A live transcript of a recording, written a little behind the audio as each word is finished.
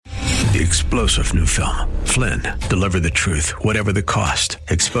The explosive new film, Flynn, deliver the truth, whatever the cost,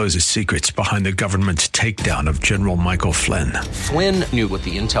 exposes secrets behind the government's takedown of General Michael Flynn. Flynn knew what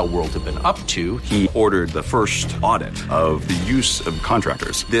the intel world had been up to. He ordered the first audit of the use of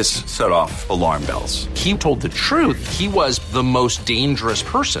contractors. This set off alarm bells. He told the truth. He was the most dangerous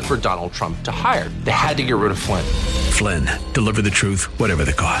person for Donald Trump to hire. They had to get rid of Flynn. Flynn, deliver the truth, whatever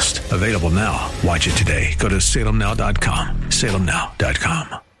the cost. Available now. Watch it today. Go to salemnow.com.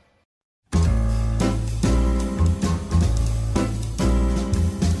 salemnow.com.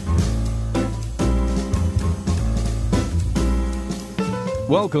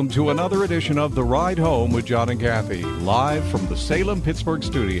 Welcome to another edition of The Ride Home with John and Kathy, live from the Salem-Pittsburgh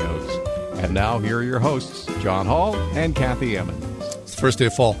studios. And now here are your hosts, John Hall and Kathy Emmons. It's the first day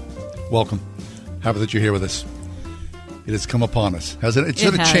of fall. Welcome. Happy that you're here with us. It has come upon us, hasn't it?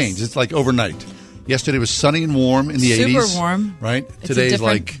 It has changed. It's like overnight. Yesterday was sunny and warm in the 80s. Super warm. Right? Today's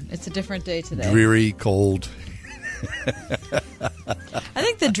like... It's a different day today. Dreary, cold. I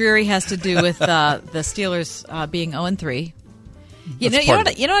think the dreary has to do with the Steelers being 0-3. You know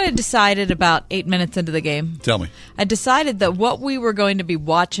what I decided about 8 minutes into the game? Tell me. I decided that what we were going to be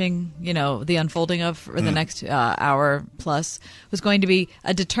watching, the unfolding of for the next hour plus, was going to be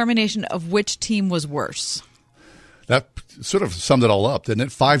a determination of which team was worse. That sort of summed it all up, didn't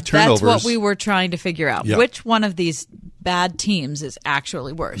it? 5 turnovers. That's what we were trying to figure out. Yep. Which one of these bad teams is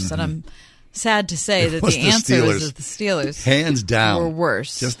actually worse? Mm-hmm. And I'm sad to say that the answer is that the Steelers, hands down, were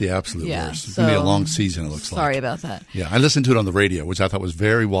worse. Just the absolute worst. It's so, going to be a long season, it looks like. Sorry about that. Yeah, I listened to it on the radio, which I thought was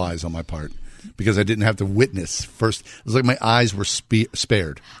very wise on my part, because I didn't have to witness first. It was like my eyes were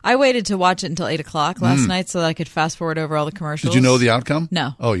spared. I waited to watch it until 8 o'clock last night so that I could fast forward over all the commercials. Did you know the outcome?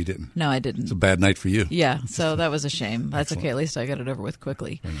 No. Oh, you didn't? No, I didn't. It's a bad night for you. Yeah, so that was a shame. That's okay. At least I got it over with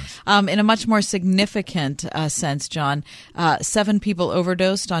quickly. Nice. In a much more significant sense, John, 7 people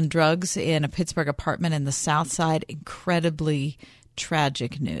overdosed on drugs in a Pittsburgh apartment in the South Side. Incredibly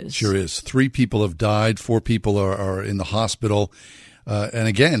tragic news. Sure is. 3 people have died. 4 people are in the hospital. And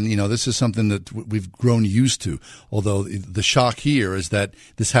again, this is something that we've grown used to, although the shock here is that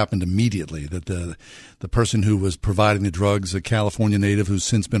this happened immediately, that the person who was providing the drugs, a California native who's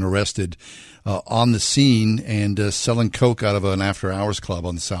since been arrested, on the scene and selling coke out of an after-hours club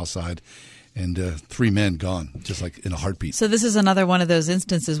on the South Side. And 3 men gone, just like in a heartbeat. So this is another one of those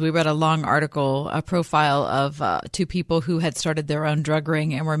instances. We read a long article, a profile of 2 people who had started their own drug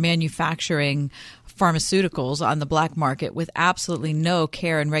ring and were manufacturing pharmaceuticals on the black market with absolutely no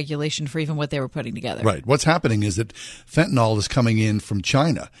care and regulation for even what they were putting together. Right. What's happening is that fentanyl is coming in from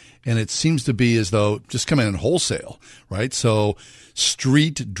China, and it seems to be as though just coming in wholesale, right? So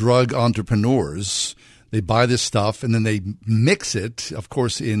street drug entrepreneurs, they buy this stuff and then they mix it, of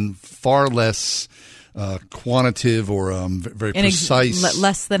course, in far less quantitative or very precise,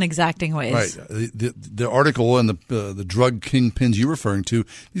 less than exacting ways. Right. The article and the drug kingpins you're referring to,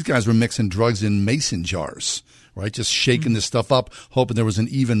 these guys were mixing drugs in mason jars, right? Just shaking this stuff up, hoping there was an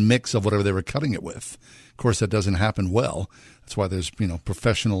even mix of whatever they were cutting it with. Of course, that doesn't happen well. That's why there's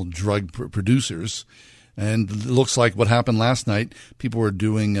professional drug producers. And it looks like what happened last night, people were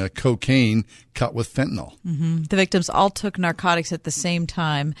doing cocaine cut with fentanyl. Mm-hmm. The victims all took narcotics at the same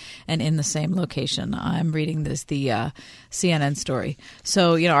time and in the same location. I'm reading the CNN story.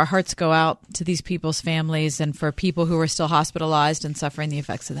 So, our hearts go out to these people's families and for people who are still hospitalized and suffering the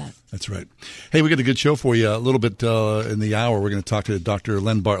effects of that. That's right. Hey, we got a good show for you. A little bit in the hour, we're going to talk to Dr.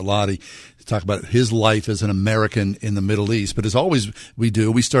 Len Bartlotti to talk about his life as an American in the Middle East. But as always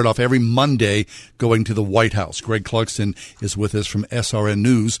we start off every Monday going to the White House. Greg Clarkson is with us from SRN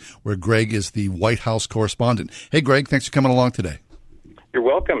News, where Greg is the White House correspondent. Hey, Greg, thanks for coming along today. You're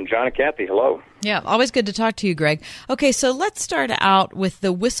welcome. John and Kathy, hello. Yeah, always good to talk to you, Greg. Okay, so let's start out with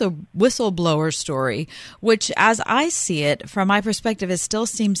the whistleblower story, which, as I see it, from my perspective, it still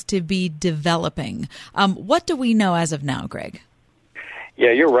seems to be developing. What do we know as of now, Greg?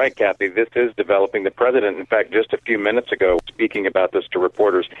 Yeah, you're right, Kathy. This is developing. The president, in fact, just a few minutes ago, speaking about this to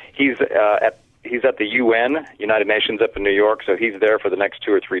reporters, he's at the UN, United Nations, up in New York, so he's there for the next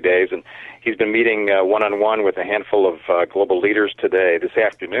 2 or 3 days, and he's been meeting one-on-one with a handful of global leaders this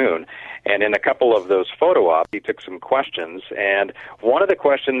afternoon, and in a couple of those photo ops, he took some questions, and one of the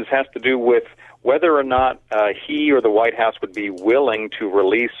questions has to do with whether or not he or the White House would be willing to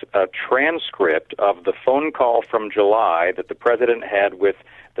release a transcript of the phone call from July that the president had with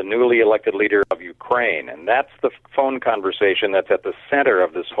the newly elected leader of Ukraine, and that's the phone conversation that's at the center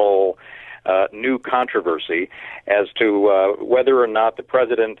of this whole new controversy as to whether or not the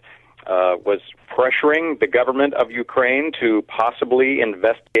president was pressuring the government of Ukraine to possibly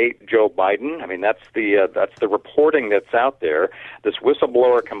investigate Joe Biden. I mean, that's the reporting that's out there. This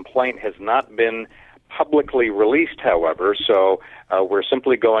whistleblower complaint has not been publicly released, however, so we're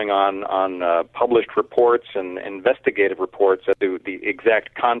simply going on published reports and investigative reports as to the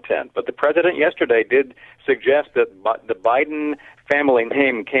exact content. But the president yesterday did suggest that the Biden family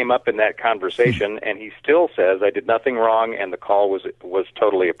name came up in that conversation, and he still says, I did nothing wrong, and the call was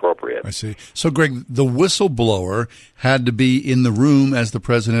totally appropriate. I see. So, Greg, the whistleblower had to be in the room as the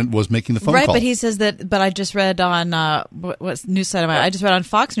president was making the phone call. Right, but he says that, but I just read on, what news site am I? I just read on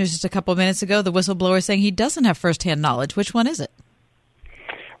Fox News just a couple of minutes ago, the whistleblower saying he doesn't have firsthand knowledge. Which one is it?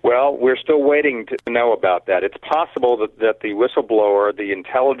 Well, we're still waiting to know about that. It's possible that the whistleblower, the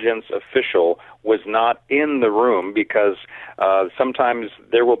intelligence official, was not in the room because sometimes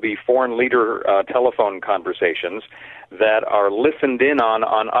there will be foreign leader telephone conversations that are listened in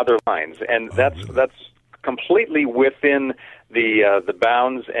on other lines, and that's completely within the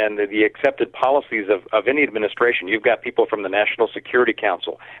bounds and the accepted policies of any administration. You've got people from the National Security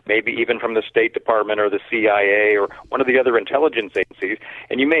Council, maybe even from the State Department or the CIA or one of the other intelligence agencies,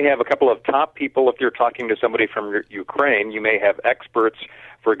 and you may have a couple of top people. If you're talking to somebody from Ukraine, you may have experts,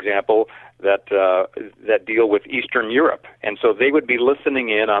 for example, that deal with Eastern Europe, and so they would be listening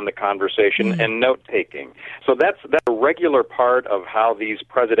in on the conversation and note-taking. So that's a regular part of how these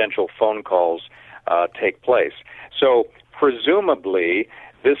presidential phone calls take place. So presumably,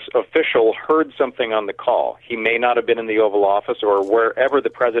 this official heard something on the call. He may not have been in the Oval Office or wherever the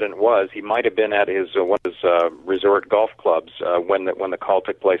president was. He might have been at one of his resort golf clubs when the call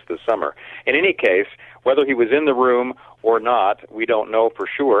took place this summer. In any case, whether he was in the room or not, we don't know for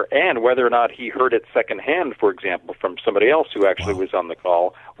sure, and whether or not he heard it secondhand, for example, from somebody else who actually was on the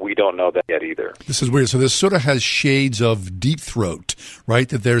call, we don't know that yet either. This is weird. So this sort of has shades of Deep Throat, right?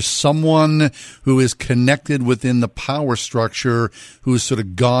 That there's someone who is connected within the power structure who has sort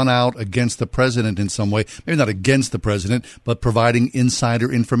of gone out against the president in some way, maybe not against the president, but providing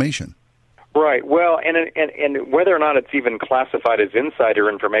insider information. Right. Well, and whether or not it's even classified as insider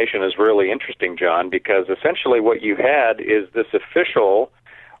information is really interesting, John, because essentially what you had is this official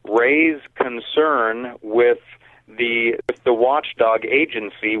raise concern with the watchdog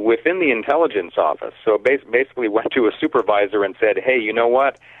agency within the intelligence office. So basically went to a supervisor and said, hey, you know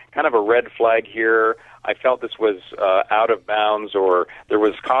what? Kind of a red flag here. I felt this was out of bounds, or there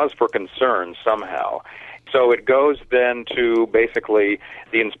was cause for concern somehow. So it goes then to basically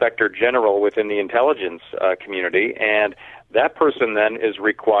the inspector general within the intelligence community, and that person then is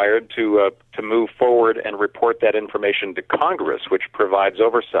required to move forward and report that information to Congress, which provides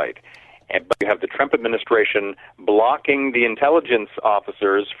oversight. But you have the Trump administration blocking the intelligence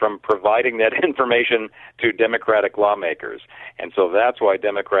officers from providing that information to Democratic lawmakers. And so that's why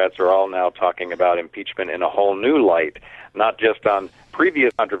Democrats are all now talking about impeachment in a whole new light, not just on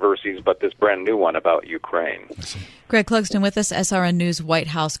previous controversies, but this brand new one about Ukraine. Greg Clugston with us, SRN News White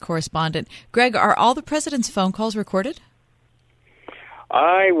House correspondent. Greg, are all the president's phone calls recorded?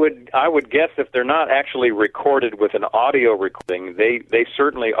 I would guess if they're not actually recorded with an audio recording, they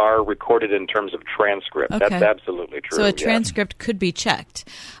certainly are recorded in terms of transcript. Okay. That's absolutely true. So a transcript could be checked.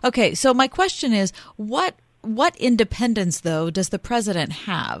 Okay, so my question is, what independence, though, does the president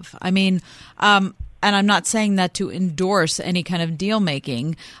have? I mean, and I'm not saying that to endorse any kind of deal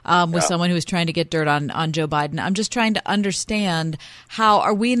making with someone who is trying to get dirt on Joe Biden. I'm just trying to understand, how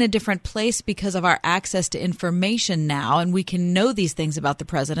are we in a different place because of our access to information now, and we can know these things about the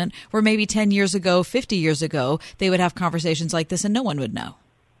president, where maybe 10 years ago, 50 years ago, they would have conversations like this and no one would know.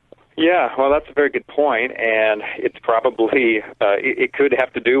 Yeah, well, that's a very good point, and it's probably it could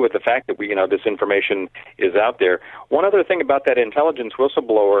have to do with the fact that this information is out there. One other thing about that intelligence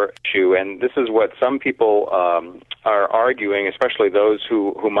whistleblower issue, and this is what some people are arguing, especially those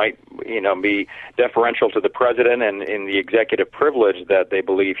who might be deferential to the president and in the executive privilege that they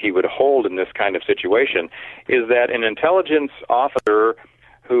believe he would hold in this kind of situation, is that an intelligence officer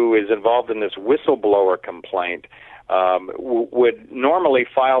who is involved in this whistleblower complaint would normally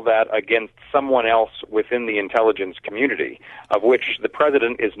file that against someone else within the intelligence community, of which the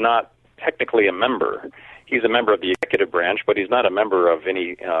president is not technically a member. He's a member of the executive branch, but he's not a member of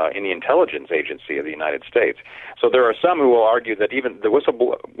any intelligence agency of the United States. So there are some who will argue that even the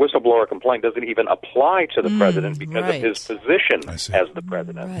whistleblower complaint doesn't even apply to the president because of his position as the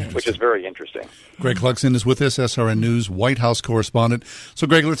president, which is very interesting. Greg Clugston is with us, SRN News White House correspondent. So,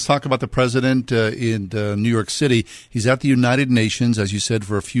 Greg, let's talk about the president in New York City. He's at the United Nations, as you said,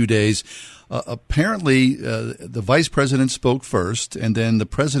 for a few days. Apparently, the vice president spoke first, and then the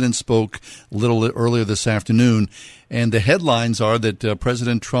president spoke a little earlier this afternoon. And the headlines are that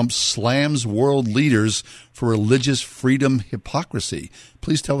President Trump slams world leaders for religious freedom hypocrisy.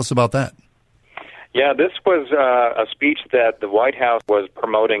 Please tell us about that. Yeah, this was a speech that the White House was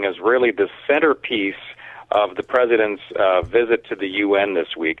promoting as really the centerpiece of the president's visit to the UN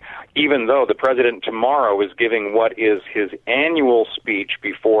this week, even though the president tomorrow is giving what is his annual speech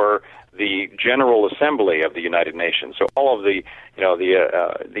before the General Assembly of the United Nations. So all of the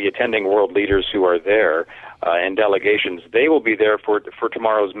attending world leaders who are there and delegations, they will be there for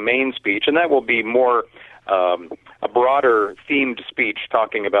tomorrow's main speech, and that will be more a broader themed speech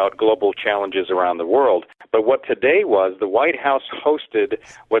talking about global challenges around the world. But what today was, the White House hosted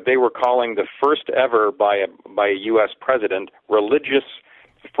what they were calling the first ever by a U.S. president religious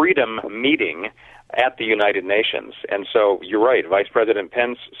freedom meeting at the United Nations. And so you're right, Vice President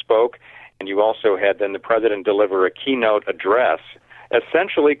Pence spoke, and you also had then the president deliver a keynote address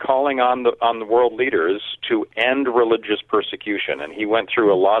essentially calling on the world leaders to end religious persecution. And he went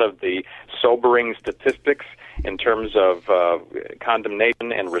through a lot of the sobering statistics in terms of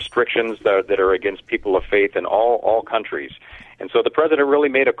condemnation and restrictions that are against people of faith in all countries. And so the president really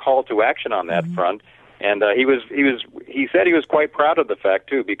made a call to action on that front. And he said he was quite proud of the fact,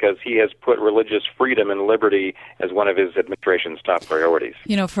 too, because he has put religious freedom and liberty as one of his administration's top priorities.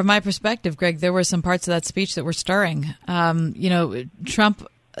 You know, from my perspective, Greg, there were some parts of that speech that were stirring. Trump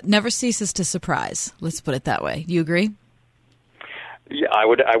never ceases to surprise. Let's put it that way. Do you agree? Yeah, I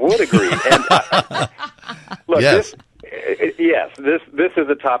would agree. And look, yes. This is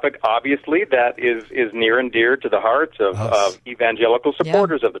a topic, obviously, that is near and dear to the hearts of evangelical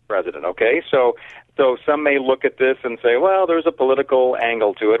supporters of the president, okay? So some may look at this and say, well, there's a political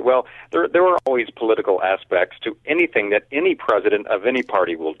angle to it. Well, there are always political aspects to anything that any president of any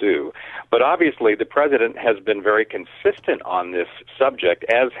party will do. But obviously, the president has been very consistent on this subject,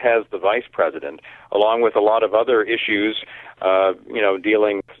 as has the vice president, along with a lot of other issues,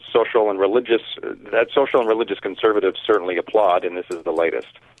 dealing with social and religious conservatives certainly applaud, and this is the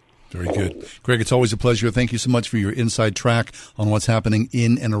latest. Very good. Greg, it's always a pleasure. Thank you so much for your inside track on what's happening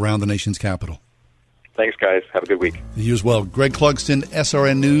in and around the nation's capital. Thanks, guys. Have a good week. You as well. Greg Clugston,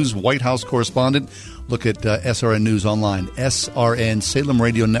 SRN News, White House correspondent. Look at SRN News online, SRN, Salem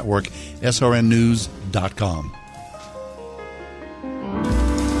Radio Network, srnnews.com.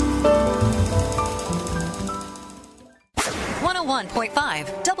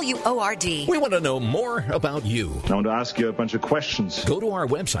 WORD. We want to know more about you. I want to ask you a bunch of questions. Go to our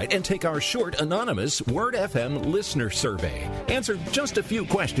website and take our short, anonymous Word FM listener survey. Answer just a few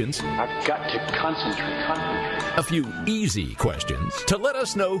questions. I've got to concentrate. A few easy questions to let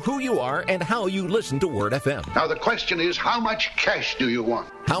us know who you are and how you listen to Word FM. Now the question is, how much cash do you want?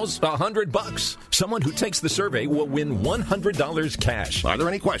 How's $100? Someone who takes the survey will win $100 cash. Are there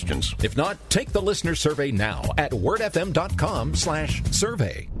any questions? If not, take the listener survey now at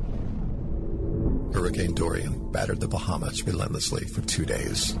wordfm.com/survey. Hurricane Dorian battered the Bahamas relentlessly for 2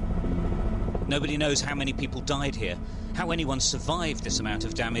 days. Nobody knows how many people died here. How anyone survived this amount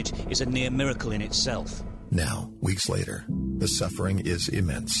of damage is a near miracle in itself. Now, weeks later, the suffering is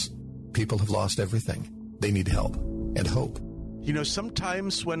immense. People have lost everything. They need help and hope. You know,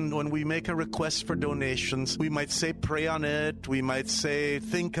 sometimes when we make a request for donations, we might say pray on it, we might say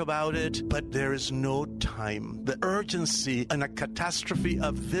think about it, but there is no time. The urgency in a catastrophe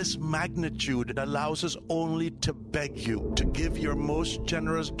of this magnitude allows us only to beg you to give your most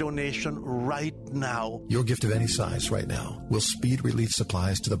generous donation right now. Your gift of any size right now will speed relief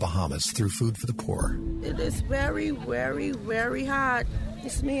supplies to the Bahamas through Food for the Poor. It is very, very, very hard.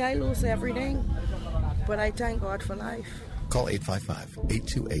 It's me, I lose everything, but I thank God for life. Call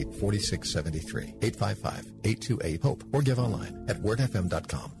 855-828-4673, 855-828-HOPE, or give online at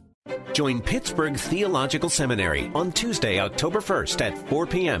wordfm.com. Join Pittsburgh Theological Seminary on Tuesday, October 1st at 4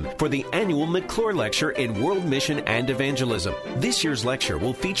 p.m. for the annual McClure Lecture in World Mission and Evangelism. This year's lecture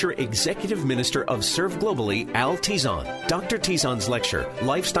will feature Executive Minister of Serve Globally, Al Tizon. Dr. Tizon's lecture,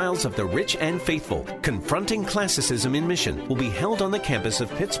 Lifestyles of the Rich and Faithful, Confronting Classicism in Mission, will be held on the campus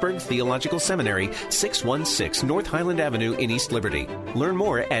of Pittsburgh Theological Seminary, 616 North Highland Avenue in East Liberty. Learn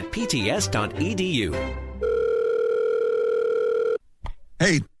more at pts.edu.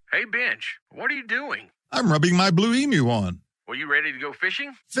 Hey. Hey, Bench, what are you doing? I'm rubbing my Blue Emu on. Well, you ready to go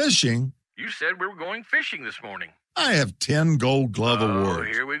fishing? Fishing? You said we were going fishing this morning. I have 10 Gold Glove awards.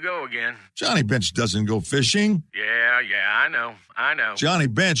 Oh, here we go again. Johnny Bench doesn't go fishing. Yeah, I know. Johnny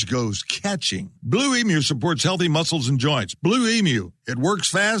Bench goes catching. Blue Emu supports healthy muscles and joints. Blue Emu, it works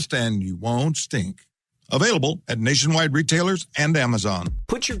fast and you won't stink. Available at nationwide retailers and Amazon.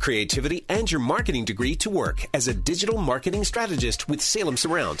 Put your creativity and your marketing degree to work as a digital marketing strategist with Salem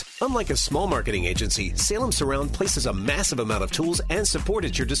Surround. Unlike a small marketing agency, Salem Surround places a massive amount of tools and support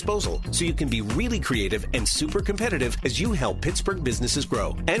at your disposal, so you can be really creative and super competitive as you help Pittsburgh businesses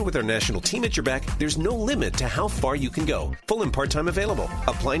grow. And with our national team at your back, there's no limit to how far you can go. Full and part-time available.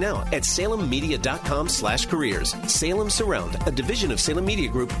 Apply now at salemmedia.com/careers. Salem Surround, a division of Salem Media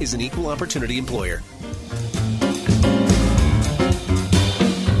Group, is an equal opportunity employer.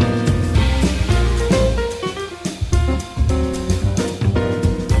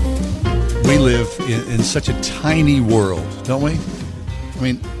 We live in such a tiny world, don't we? I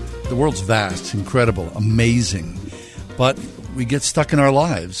mean, the world's vast, incredible, amazing, but we get stuck in our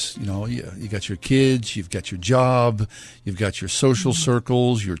lives. You know, you got your kids, you've got your job, you've got your social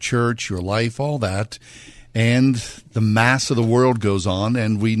circles, your church, your life, all that. And the mass of the world goes on,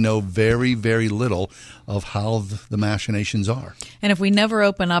 and we know very, very little of how the machinations are. And if we never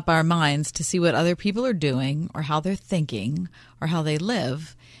open up our minds to see what other people are doing or how they're thinking or how they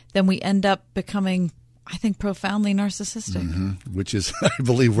live, then we end up becoming, I think, profoundly narcissistic. Which is, I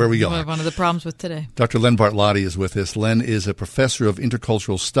believe, where we are. One of the problems with today. Dr. Len Bartlotti is with us. Len is a professor of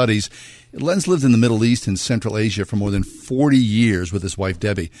intercultural studies. Len's lived in the Middle East and Central Asia for more than 40 years with his wife,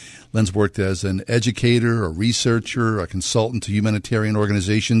 Debbie. Len's worked as an educator, a researcher, a consultant to humanitarian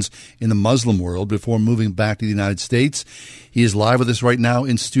organizations in the Muslim world before moving back to the United States. He is live with us right now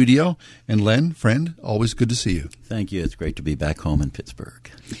in studio. And Len, friend, always good to see you. Thank you. It's great to be back home in Pittsburgh.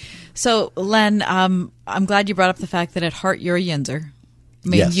 So, Len, I'm glad you brought up the fact that at heart you're a Yinzer. I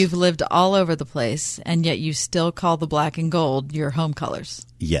mean, Yes. You've lived all over the place, and yet you still call the black and gold your home colors.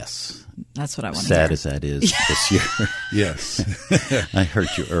 Yes. That's what I want to hear. Sad as that is this year. Yes. I hurt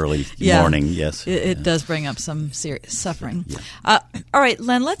you early morning. Yes. It does bring up some serious suffering. Yeah. All right,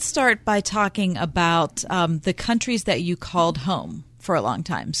 Len, let's start by talking about the countries that you called home for a long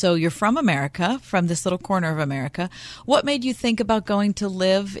time. So you're from America, from this little corner of America. What made you think about going to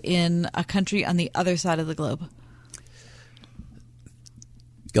live in a country on the other side of the globe?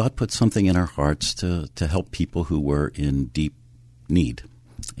 God put something in our hearts to help people who were in deep need.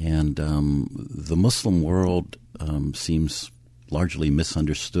 And the Muslim world seems largely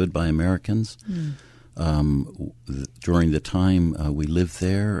misunderstood by Americans. During the time we lived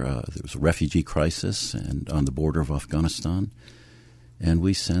there was a refugee crisis and on the border of Afghanistan. And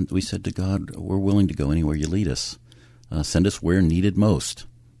we said to God, we're willing to go anywhere you lead us. Send us where needed most.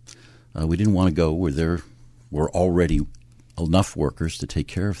 We didn't want to go where there were already enough workers to take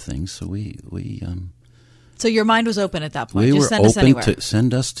care of things. So So your mind was open at that point. We Just were send us open anywhere. to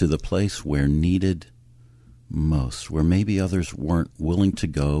send us to the place where needed most, where maybe others weren't willing to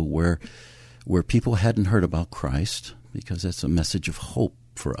go, where people hadn't heard about Christ, because that's a message of hope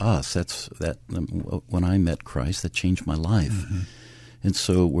for us. When I met Christ, that changed my life. Mm-hmm. And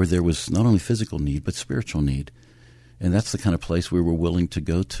so where there was not only physical need, but spiritual need. And that's the kind of place we were willing to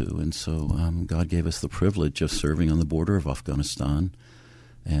go to. And so God gave us the privilege of serving on the border of Afghanistan.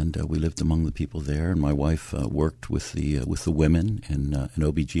 And we lived among the people there. And my wife worked with the women in an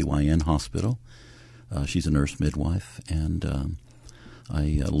OBGYN hospital. She's a nurse midwife. And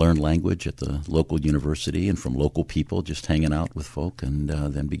I learned language at the local university and from local people, just hanging out with folk, and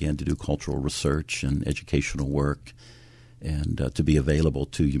then began to do cultural research and educational work, and to be available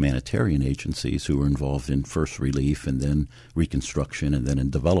to humanitarian agencies who were involved in first relief and then reconstruction and then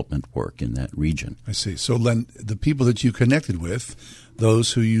in development work in that region. I see. So, Len, the people that you connected with,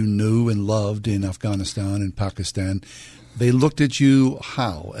 those who you knew and loved in Afghanistan and Pakistan, they looked at you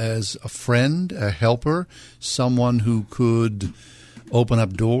how? As a friend, a helper, someone who could open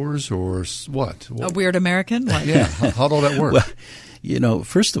up doors, or what? A weird American? What? Yeah. How'd all that work? Well,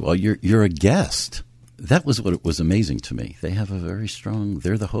 first of all, you're a guest. That was what was amazing to me. They have a very strong,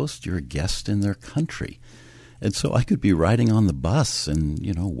 they're the host, you're a guest in their country. And so I could be riding on the bus and,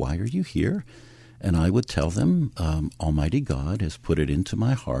 why are you here? And I would tell them, Almighty God has put it into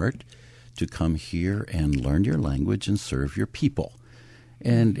my heart to come here and learn your language and serve your people.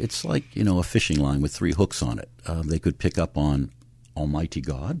 And it's like, a fishing line with 3 hooks on it. They could pick up on Almighty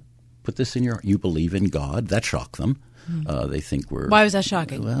God, put this in you believe in God. That shocked them. They think we're... Why was that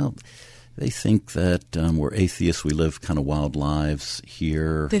shocking? Well, they think that we're atheists. We live kind of wild lives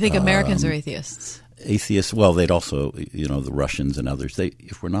here. They think Americans are atheists. Atheists. Well, they'd also, the Russians and others.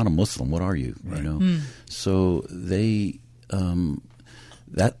 If we're not a Muslim, what are you? Right. So they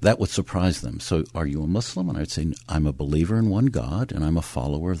that would surprise them. So, are you a Muslim? And I'd say, I'm a believer in one God, and I'm a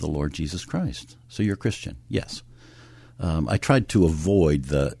follower of the Lord Jesus Christ. So you're a Christian? Yes. I tried to avoid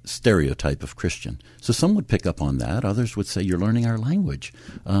the stereotype of Christian. So some would pick up on that. Others would say, "You're learning our language.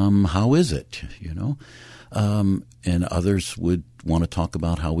 How is it?" And others would want to talk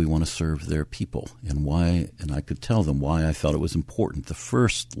about how we want to serve their people and why. And I could tell them why I felt it was important to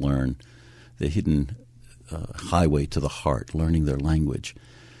first learn the hidden highway to the heart, learning their language.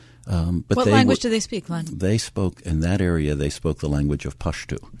 But what language do they speak, Len? They spoke, in that area, they spoke the language of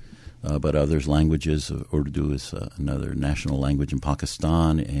Pashto. But others languages, Urdu is another national language in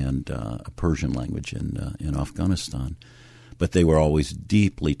Pakistan, and a Persian language in Afghanistan. But they were always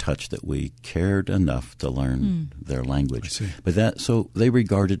deeply touched that we cared enough to learn their language. So they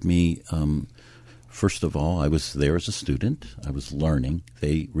regarded me, first of all, I was there as a student. I was learning.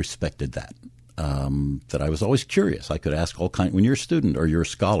 They respected that. That I was always curious. I could ask all kind. When you're a student or you're a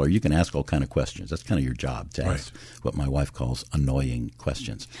scholar, you can ask all kind of questions. That's kind of your job, to ask what my wife calls annoying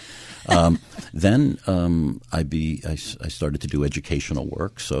questions. Then I started to do educational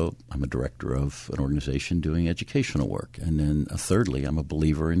work. So I'm a director of an organization doing educational work. And then thirdly, I'm a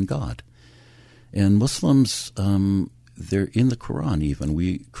believer in God. And Muslims, they're in the Quran even.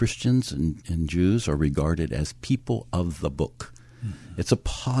 We Christians and Jews are regarded as people of the book. It's a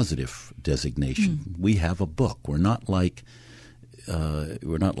positive designation. We have a book. We're not like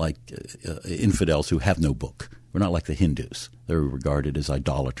infidels who have no book. We're not like the Hindus. They're regarded as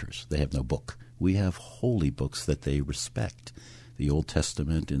idolaters. They have no book. We have holy books that they respect, the Old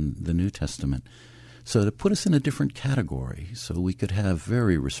Testament and the New Testament. So to put us in a different category so we could have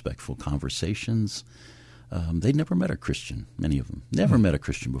very respectful conversations. They'd never met a Christian, many of them. Never met a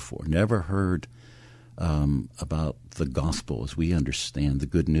Christian before. Never heard about the gospel as we understand the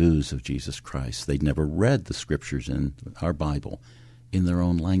good news of Jesus Christ. They'd never read the scriptures in our Bible in their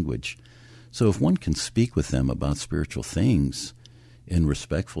own language. So if one can speak with them about spiritual things in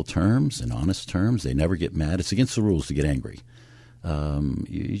respectful terms, in honest terms, they never get mad. It's against the rules to get angry.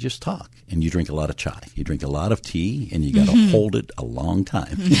 You just talk, and you drink a lot of chai. You drink a lot of tea, and you got to hold it a long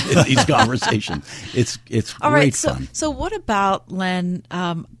time in these conversations. It's all great right, fun. So what about, Len,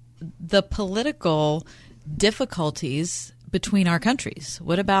 the political difficulties between our countries?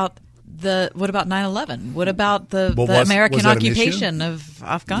 What about 9/11? What about the American occupation of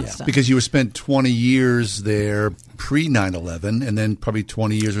Afghanistan? Because you were spent 20 years there pre 9/11, and then probably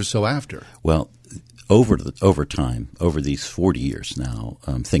 20 years or so after. Well, over time, over these 40 years now,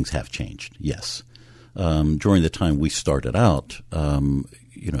 things have changed. Yes, during the time we started out,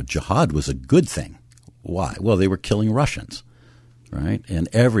 jihad was a good thing. Why? Well, they were killing Russians. Right? And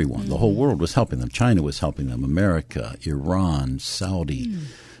everyone, the whole world was helping them. China was helping them, America, Iran, Saudi.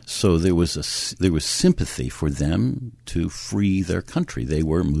 So there was sympathy for them to free their country. They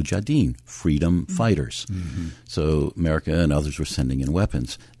were mujahideen, freedom fighters. So America and others were sending in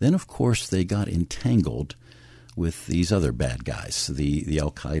weapons. Then, of course, they got entangled with these other bad guys, the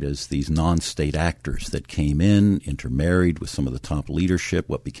Al-Qaedas, these non-state actors that came in, intermarried with some of the top leadership,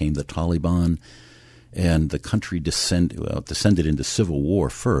 what became the Taliban. And the country descended into civil war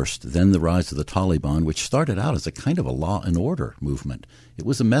first, then the rise of the Taliban, which started out as a kind of a law and order movement. It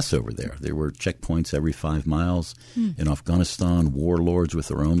was a mess over there. There were checkpoints every 5 miles in Afghanistan, warlords with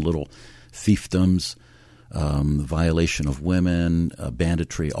their own little fiefdoms, violation of women,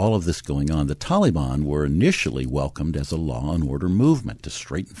 banditry, all of this going on. The Taliban were initially welcomed as a law and order movement to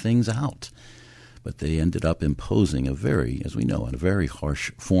straighten things out. But they ended up imposing a very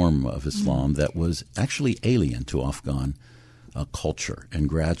harsh form of Islam that was actually alien to Afghan culture. And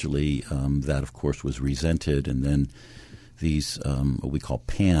gradually that, of course, was resented. And then these what we call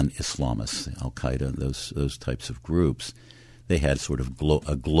pan-Islamists, Al-Qaeda, those types of groups, they had sort of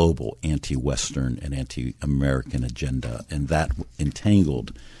a global anti-Western and anti-American agenda. And that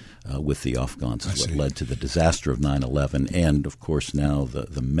entangled with the Afghans is what led to the disaster of 9/11, and of course now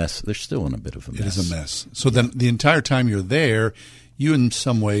the mess. They're still in a bit of a mess. It is a mess. So then the entire time you're there, you in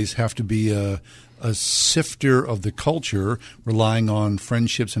some ways have to be a sifter of the culture, relying on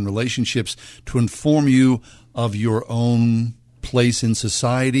friendships and relationships to inform you of your own place in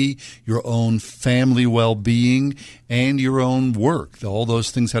society, your own family well-being, and your own work. All those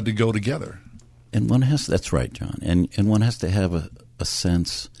things had to go together. And that's right, John. And one has to have a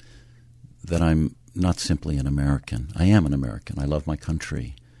sense that I'm not simply an American. I am an American. I love my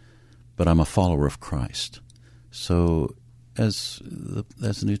country, but I'm a follower of Christ. So as the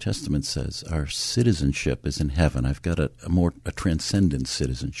New Testament says, our citizenship is in heaven. I've got a transcendent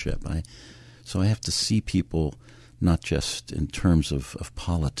citizenship. So I have to see people not just in terms of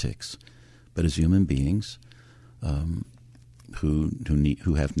politics, but as human beings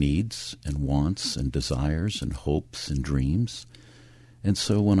who have needs and wants and desires and hopes and dreams. And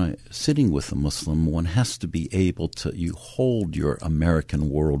so when I'm sitting with a Muslim, one has to be able to, you hold your American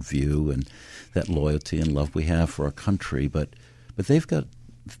worldview and that loyalty and love we have for our country, but they've got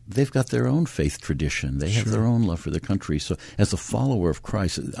their own faith tradition. They have their own love for their country. So as a follower of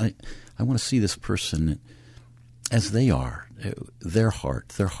Christ, I want to see this person as they are, their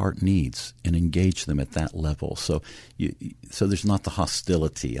heart needs, and engage them at that level. So there's not the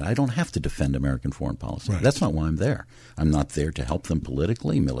hostility. I don't have to defend American foreign policy. Right. That's not why I'm there. I'm not there to help them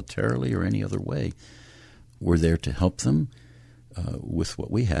politically, militarily, or any other way. We're there to help them with what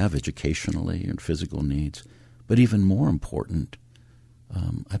we have educationally and physical needs. But even more important,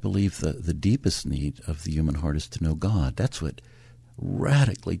 I believe the deepest need of the human heart is to know God. That's what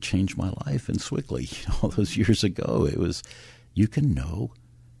radically changed my life in Sewickley all those years ago. It was, you can know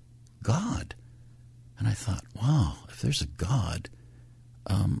God. And I thought, wow, if there's a God,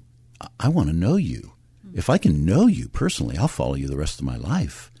 I want to know you. If I can know you personally, I'll follow you the rest of my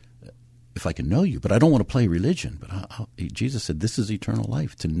life. If I can know you, but I don't want to play religion. But Jesus said, this is eternal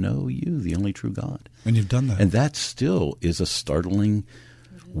life, to know you, the only true God. And you've done that. And that still is a startling,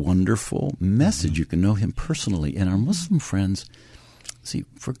 wonderful message. You can know him personally. And our Muslim friends, see,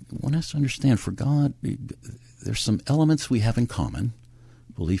 one has to understand, for God, there's some elements we have in common.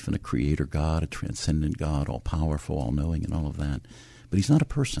 Belief in a creator God, a transcendent God, all-powerful, all-knowing, and all of that. But he's not a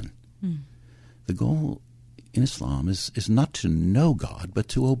person. The goal in Islam is not to know God, but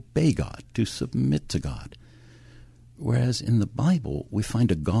to obey God, to submit to God. Whereas in the Bible, we find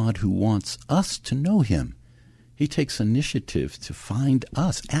a God who wants us to know him. He takes initiative to find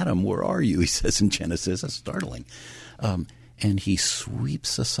us. Adam, where are you? He says in Genesis. That's startling. And he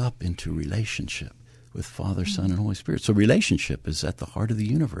sweeps us up into relationship with Father, Son, and Holy Spirit. So relationship is at the heart of the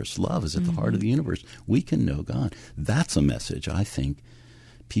universe. Love is at the heart of the universe. We can know God. That's a message, I think,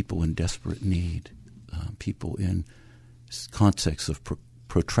 people in desperate need, people in contexts of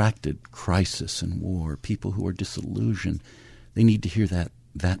protracted crisis and war, people who are disillusioned, they need to hear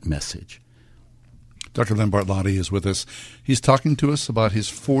that message. Dr. Len Bartlotti is with us. He's talking to us about his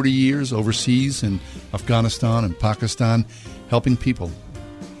 40 years overseas in Afghanistan and Pakistan, helping people.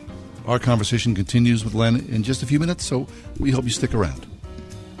 Our conversation continues with Len in just a few minutes, so we hope you stick around.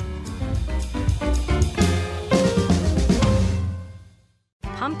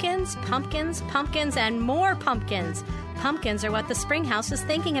 Pumpkins, pumpkins, pumpkins, and more pumpkins. Pumpkins are what the Springhouse is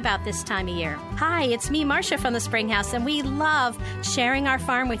thinking about this time of year. Hi, it's me, Marcia, from the Springhouse, and we love sharing our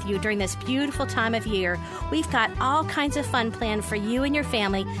farm with you during this beautiful time of year. We've got all kinds of fun planned for you and your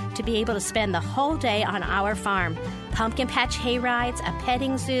family to be able to spend the whole day on our farm. Pumpkin patch hay rides, a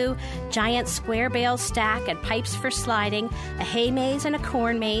petting zoo, giant square bale stack and pipes for sliding, a hay maze and a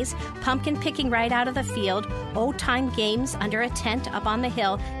corn maze, pumpkin picking right out of the field, old-time games under a tent up on the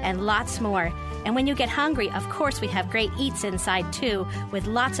hill, and lots more. And when you get hungry, of course, we have great eats inside, too, with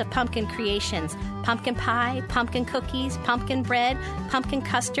lots of pumpkin creations. Pumpkin pie, pumpkin cookies, pumpkin bread, pumpkin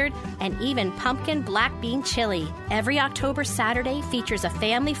custard, and even pumpkin black bean chili. Every October Saturday features a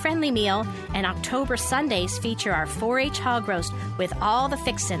family-friendly meal, and October Sundays feature our 4-H hog roast with all the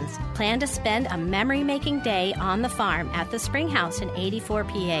fixins. Plan to spend a memory-making day on the farm at the Springhouse in 84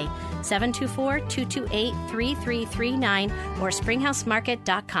 PA. 724-228-3339 or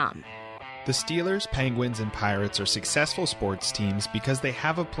springhousemarket.com. The Steelers, Penguins, and Pirates are successful sports teams because they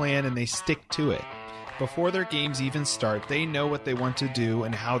have a plan and they stick to it. Before their games even start, they know what they want to do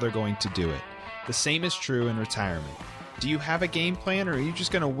and how they're going to do it. The same is true in retirement. Do you have a game plan, or are you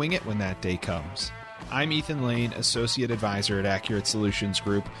just going to wing it when that day comes? I'm Ethan Lane, Associate Advisor at Accurate Solutions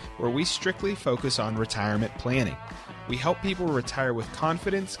Group, where we strictly focus on retirement planning. We help people retire with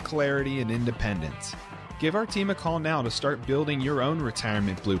confidence, clarity, and independence. Give our team a call now to start building your own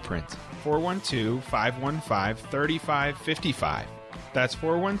retirement blueprint. 412-515-3555. That's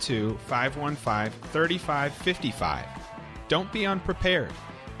 412-515-3555. Don't be unprepared.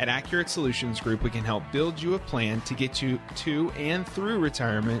 At Accurate Solutions Group, we can help build you a plan to get you to and through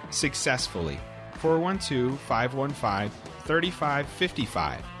retirement successfully.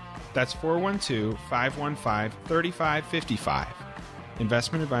 412-515-3555. That's 412-515-3555.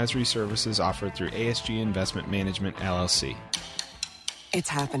 Investment advisory services offered through ASG Investment Management, LLC. It's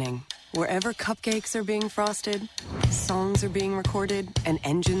happening. Wherever cupcakes are being frosted, songs are being recorded, and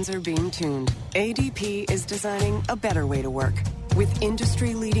engines are being tuned, ADP is designing a better way to work. With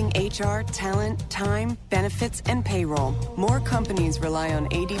industry-leading HR, talent, time, benefits, and payroll, more companies rely on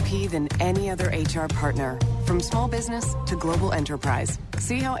ADP than any other HR partner. From small business to global enterprise.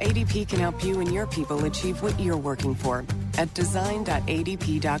 See how ADP can help you and your people achieve what you're working for at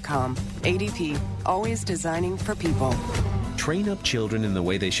design.adp.com. ADP, always designing for people. Train up children in the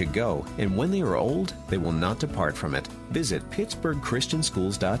way they should go, and when they are old, they will not depart from it. Visit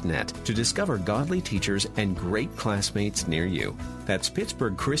PittsburghChristianSchools.net to discover godly teachers and great classmates near you. That's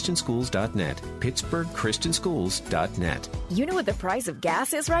PittsburghChristianSchools.net. PittsburghChristianSchools.net. You know what the price of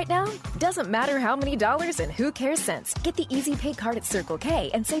gas is right now? Doesn't matter how many dollars and who cares cents. Get the Easy Pay card at Circle K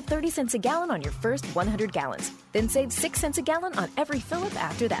and save 30 cents a gallon on your first 100 gallons. Then save 6 cents a gallon on every fill-up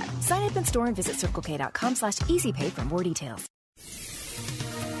after that. Sign up in store and visit CircleK.com/EasyPay for more details.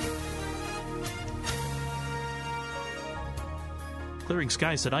 Clearing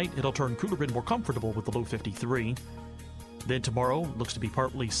skies tonight, it'll turn cooler and more comfortable with the low 53. Then tomorrow looks to be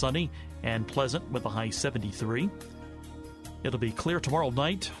partly sunny and pleasant with a high 73. It'll be clear tomorrow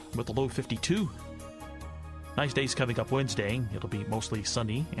night with a low 52. Nice days coming up Wednesday. It'll be mostly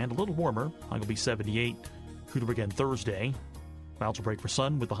sunny and a little warmer. High will be 78. Cooler again Thursday. Clouds will break for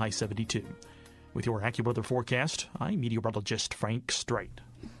sun with a high 72. With your AccuWeather forecast, I'm meteorologist Frank Strait.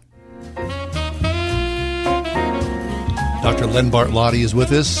 Dr. Len Bartlotti is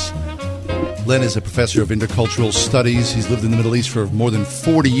with us. Len is a professor of intercultural studies. He's lived in the Middle East for more than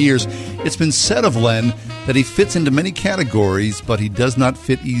 40 years. It's been said of Len that he fits into many categories, but he does not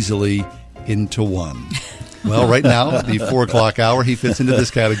fit easily into one. Well, right now, at the 4 o'clock hour, he fits into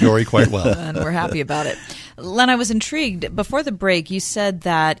this category quite well. And we're happy about it. Len, I was intrigued. Before the break, you said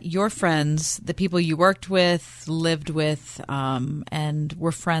that your friends, the people you worked with, lived with, and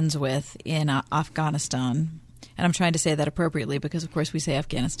were friends with in Afghanistan, and I'm trying to say that appropriately because, of course, we say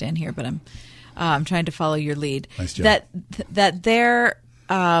Afghanistan here, but I'm trying to follow your lead. Nice job. That their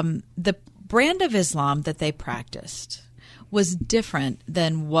the brand of Islam that they practiced was different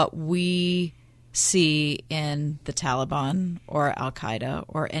than what we see in the Taliban or Al-Qaeda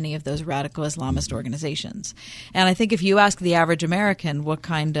or any of those radical Islamist organizations. And I think if you ask the average American what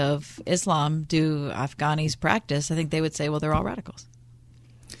kind of Islam do Afghanis practice, I think they would say, well, they're all radicals.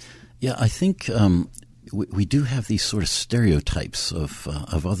 Yeah, I think we do have these sort of stereotypes of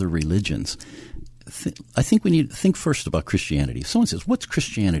other religions. I think we need to think first about Christianity. If someone says, what's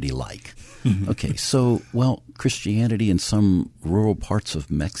Christianity like? Okay, so, well, Christianity in some rural parts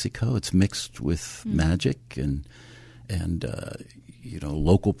of Mexico, it's mixed with magic and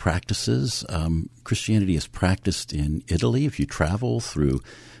local practices. Christianity is practiced in Italy. If you travel through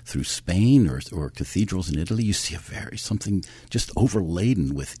Spain or cathedrals in Italy, you see something just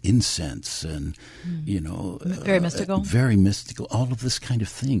overladen with incense and, very mystical. Very mystical, all of this kind of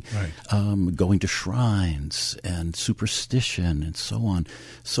thing. Right. Going to shrines and superstition and so on.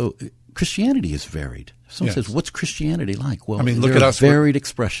 So Christianity is varied. Someone says, what's Christianity like? Well, look at us. Varied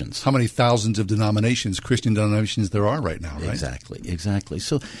expressions. How many thousands of Christian denominations there are right now, right? Exactly.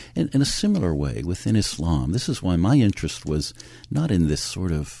 So in a similar way within Islam, this is why my interest was not in this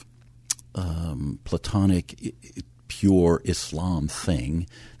sort of Platonic, pure Islam thing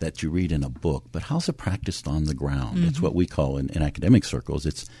that you read in a book, but how's it practiced on the ground? Mm-hmm. It's what we call in academic circles,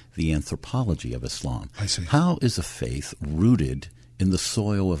 it's the anthropology of Islam. I see. How is a faith rooted in the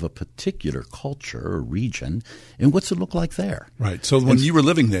soil of a particular culture or region, and what's it look like there? Right. So when you were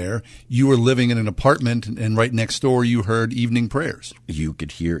living there, you were living in an apartment, and right next door you heard evening prayers. You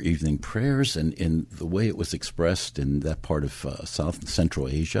could hear evening prayers, and in the way it was expressed in that part of South and Central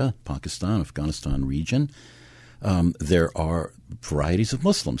Asia, Pakistan, Afghanistan region, there are varieties of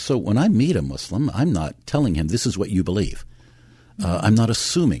Muslims. So when I meet a Muslim, I'm not telling him this is what you believe. I'm not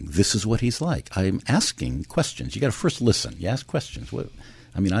assuming this is what he's like. I'm asking questions. You got to first listen. You ask questions.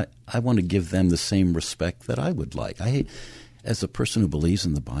 I want to give them the same respect that I would like. As a person who believes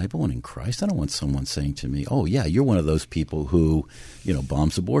in the Bible and in Christ, I don't want someone saying to me, oh, yeah, you're one of those people who,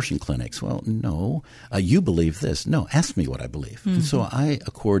 bombs abortion clinics. Well, no. You believe this. No, ask me what I believe. Mm-hmm. And so I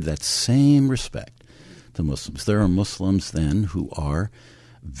accord that same respect to Muslims. There are Muslims then who are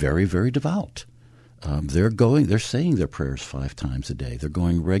very, very devout. They're saying their prayers 5 times a day. They're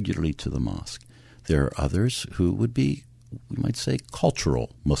going regularly to the mosque. There are others who would be, we might say, cultural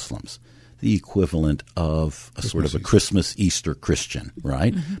Muslims, the equivalent of a sort of a Christmas, Easter Christian,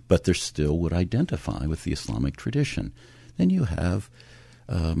 right? Mm-hmm. But they still would identify with the Islamic tradition. Then you have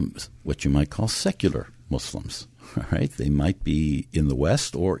what you might call secular Muslims, right? They might be in the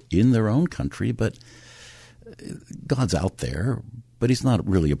West or in their own country, but God's out there, but he's not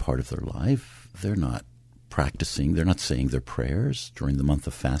really a part of their life. They're not practicing. They're not saying their prayers during the month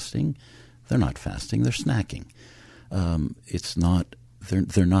of fasting. They're not fasting. They're snacking.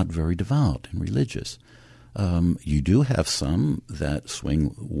 They're not very devout and religious. You do have some that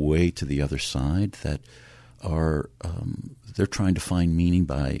swing way to the other side that are they're trying to find meaning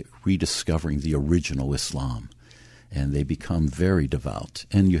by rediscovering the original Islam, and they become very devout.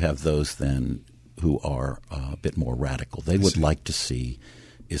 And you have those then who are a bit more radical. They would like to see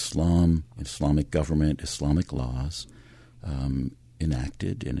Islam, Islamic government, Islamic laws,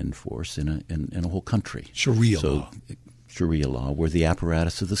 enacted and enforced in a whole country. Sharia law. Sharia law, where the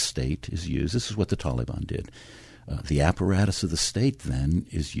apparatus of the state is used. This is what the Taliban did. The apparatus of the state then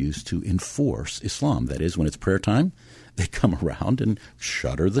is used to enforce Islam. That is, when it's prayer time, they come around and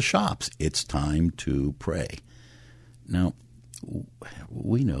shutter the shops. It's time to pray. Now,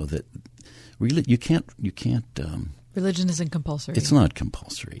 we know that you can't. Religion isn't compulsory. It's not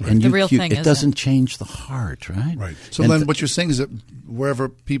compulsory, Right. and the real thing it doesn't change the heart, right? Right. So then, what you're saying is that wherever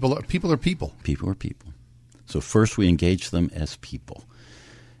people are people. People are people. So first, we engage them as people,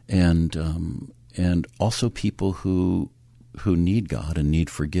 and also people who need God and need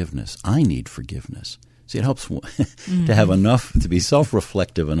forgiveness. I need forgiveness. See, it helps to have enough, to be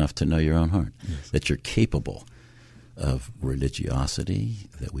self-reflective enough to know your own heart, that you're capable of religiosity,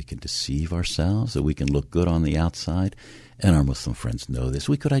 that we can deceive ourselves, that we can look good on the outside. And our Muslim friends know this.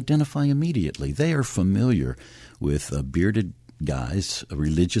 We could identify immediately. They are familiar with bearded guys,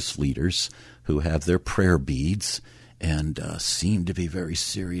 religious leaders who have their prayer beads and seem to be very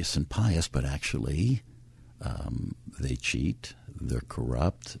serious and pious, but actually they cheat, they're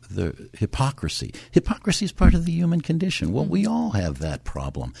corrupt, they're hypocrisy. Hypocrisy is part of the human condition. Well, we all have that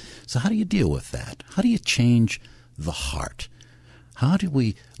problem. So how do you deal with that? How do you change the heart? How do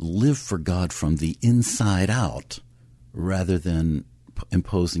we live for God from the inside out rather than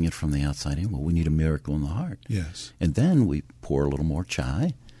imposing it from the outside in? Well, we need a miracle in the heart. Yes. And then we pour a little more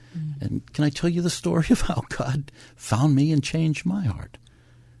chai. And can I tell you the story of how God found me and changed my heart?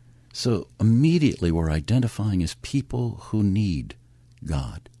 So immediately we're identifying as people who need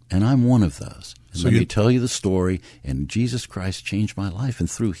God. And I'm one of those. And let me tell you the story. And Jesus Christ changed my life. And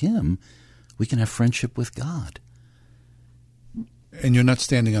through him, we can have friendship with God. And you're not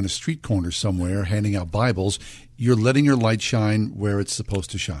standing on a street corner somewhere handing out Bibles. You're letting your light shine where it's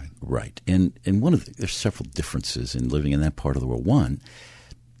supposed to shine. Right. And there's several differences in living in that part of the world. One,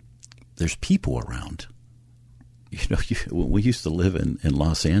 there's people around. You know, when we used to live in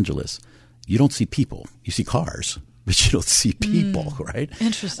Los Angeles, you don't see people. You see cars, but you don't see people, right?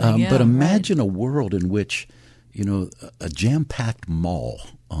 Interesting. But imagine a world in which, you know, a jam-packed mall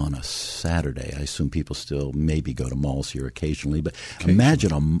on a Saturday. I assume people still maybe go to malls here occasionally, but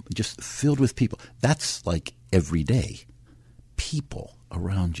imagine just filled with people. That's like every day, people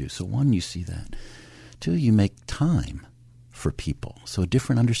around you. So one, you see that. Two, you make time for people. So a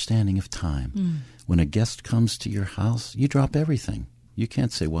different understanding of time. When a guest comes to your house, you drop everything. You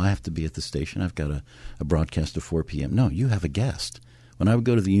can't say, well, I have to be at the station. I've got a broadcast at 4 p.m. No, you have a guest. When I would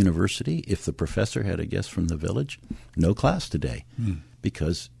go to the university, if the professor had a guest from the village, no class today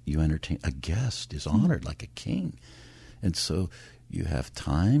because you entertain. A guest is honored like a king. And so you have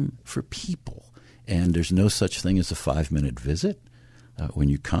time for people. And there's no such thing as a 5-minute visit. When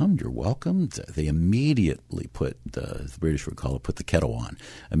you come, you're welcomed. They immediately the British would call it, put the kettle on.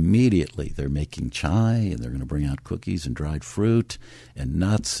 Immediately they're making chai, and they're going to bring out cookies and dried fruit and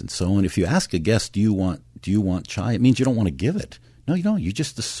nuts and so on. If you ask a guest, do you want chai? It means you don't want to give it. No, you don't. You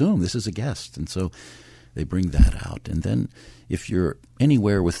just assume this is a guest. And so they bring that out. And then if you're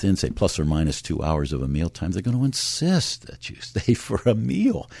anywhere within, say, plus or minus 2 hours of a mealtime, they're going to insist that you stay for a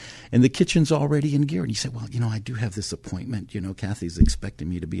meal. And the kitchen's already in gear. And you say, well, you know, I do have this appointment. You know, Kathy's expecting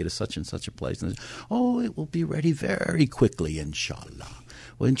me to be at such and such a place. And it will be ready very quickly, inshallah.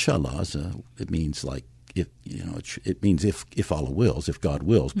 Well, inshallah, it means like, if you know, it means if Allah wills, if God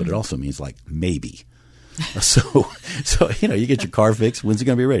wills, but it also means like maybe. So you know, you get your car fixed. When's it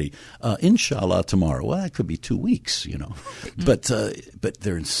going to be ready? Inshallah tomorrow. Well, that could be 2 weeks, you know. But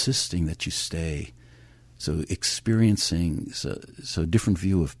they're insisting that you stay. So experiencing so different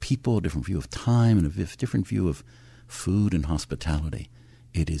view of people, different view of time, and a different view of food and hospitality.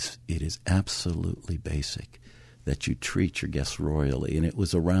 It is absolutely basic that you treat your guests royally. And it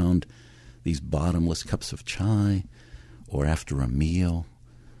was around these bottomless cups of chai, or after a meal.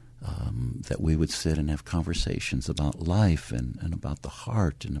 That we would sit and have conversations about life and about the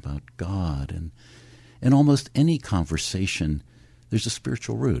heart and about God. And almost any conversation, there's a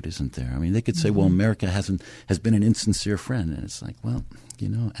spiritual root, isn't there? I mean, they could say, well, America has been an insincere friend. And it's like, well, you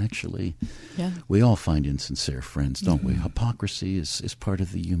know, actually, we all find insincere friends, don't we? Hypocrisy is part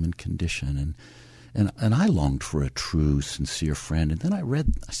of the human condition. And I longed for a true, sincere friend. And then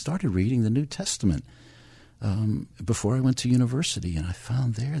I started reading the New Testament before I went to university, and I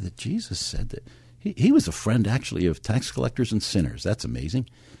found there that Jesus said that he was a friend actually of tax collectors and sinners. That's amazing.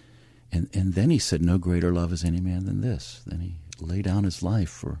 And then he said, no greater love is any man than this. Then he laid down his life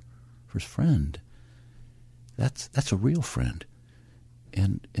for his friend. That's a real friend.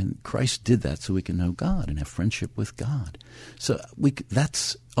 And Christ did that so we can know God and have friendship with God. So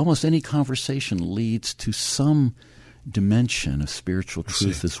that's almost any conversation leads to some dimension of spiritual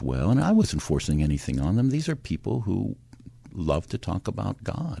truth as well. And I wasn't forcing anything on them. These are people who love to talk about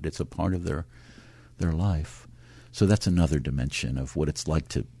God. It's a part of their life. So that's another dimension of what it's like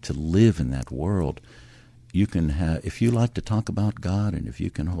to live in that world. You can have, if you like to talk about God, and if you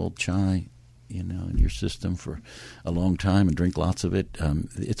can hold chai, in your system for a long time and drink lots of it,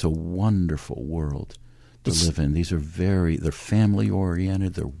 it's a wonderful world to live in. These are they're family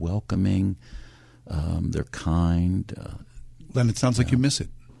oriented, they're welcoming, they're kind. Len, it sounds like you miss it.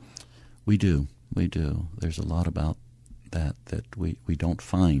 We do. There's a lot about that we don't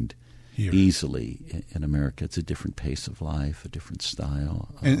find here easily in America. It's a different pace of life, a different style.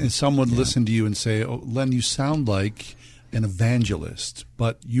 And some would listen to you and say, "Oh, Len, you sound like an evangelist,"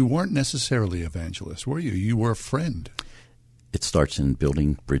 but you weren't necessarily an evangelist, were you? You were a friend. It starts in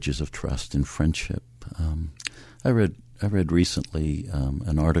building bridges of trust and friendship. I read recently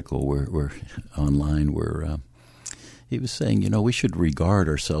an article where online where he was saying, we should regard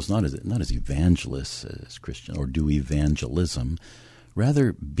ourselves not as evangelists as Christian or do evangelism,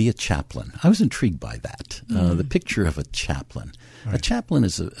 rather be a chaplain. I was intrigued by that. The picture of a chaplain. Right. A chaplain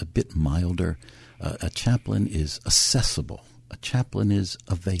is a bit milder. A chaplain is accessible. A chaplain is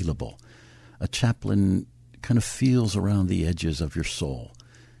available. A chaplain kind of feels around the edges of your soul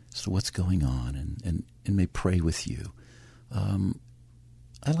as to what's going on and may pray with you.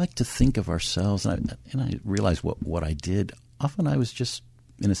 I like to think of ourselves, and I realize what I did. Often I was just,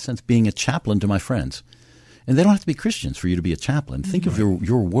 in a sense, being a chaplain to my friends. And they don't have to be Christians for you to be a chaplain. Think of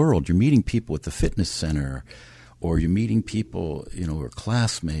your world. You're meeting people at the fitness center, or you're meeting people, or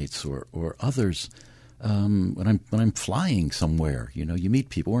classmates or others. When I'm flying somewhere, you meet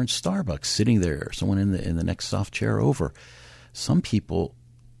people. Or in Starbucks, sitting there, someone in the next soft chair over. Some people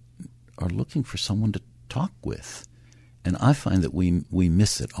are looking for someone to talk with, and I find that we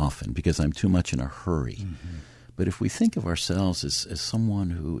miss it often because I'm too much in a hurry. Mm-hmm. But if we think of ourselves as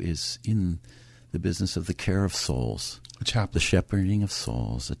someone who is in the business of the care of souls, a chaplain, the shepherding of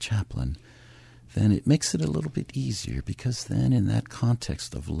souls, a chaplain, then it makes it a little bit easier, because then in that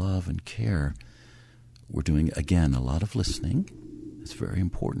context of love and care, we're doing, again, a lot of listening. It's very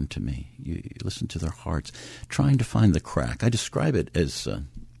important to me. You listen to their hearts, trying to find the crack. I describe it as...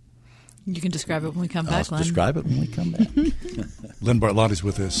 you can describe it when we come back, Len. I'll describe it when we come back. Len Bartolotti's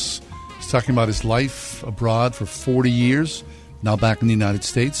with us. He's talking about his life abroad for 40 years, now back in the United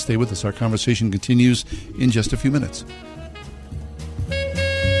States. Stay with us. Our conversation continues in just a few minutes.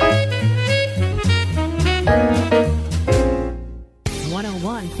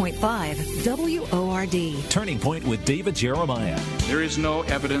 WORD. Turning Point with David Jeremiah. There is no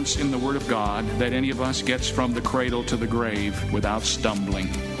evidence in the Word of God that any of us gets from the cradle to the grave without stumbling.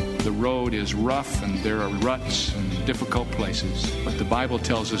 The road is rough and there are ruts and difficult places, but the Bible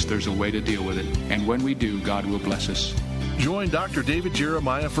tells us there's a way to deal with it, and when we do, God will bless us. Join Dr. David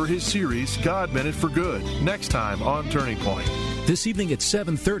Jeremiah for his series, God Meant It for Good, next time on Turning Point. This evening at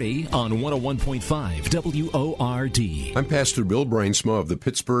 7:30 on 101.5 WORD. I'm Pastor Bill Bruinsma of the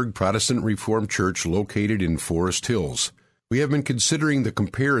Pittsburgh Protestant Reformed Church located in Forest Hills. We have been considering the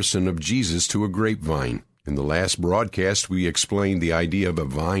comparison of Jesus to a grapevine. In the last broadcast, we explained the idea of a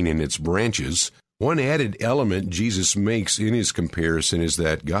vine and its branches. One added element Jesus makes in his comparison is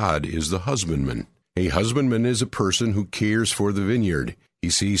that God is the husbandman. A husbandman is a person who cares for the vineyard.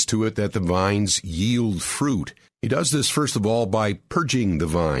 He sees to it that the vines yield fruit. He does this, first of all, by purging the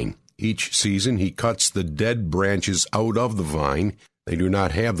vine. Each season, he cuts the dead branches out of the vine. They do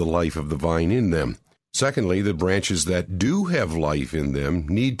not have the life of the vine in them. Secondly, the branches that do have life in them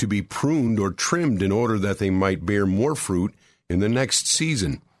need to be pruned or trimmed in order that they might bear more fruit in the next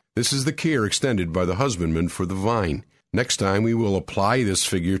season. This is the care extended by the husbandman for the vine. Next time, we will apply this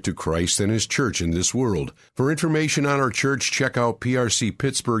figure to Christ and His church in this world. For information on our church, check out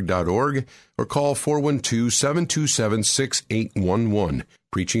prcpittsburgh.org or call 412-727-6811.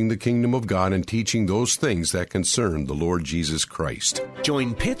 Preaching the kingdom of God and teaching those things that concern the Lord Jesus Christ.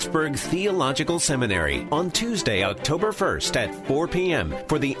 Join Pittsburgh Theological Seminary on Tuesday, October 1st at 4 p.m.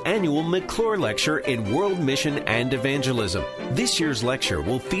 for the annual McClure Lecture in World Mission and Evangelism. This year's lecture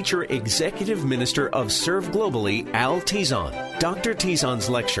will feature Executive Minister of Serve Globally, Al Tizon. Dr. Tizon's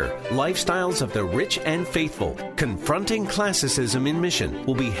lecture, Lifestyles of the Rich and Faithful, Confronting Classicism in Mission,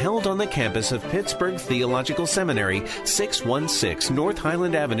 will be held on the campus of Pittsburgh Theological Seminary, 616 North Highland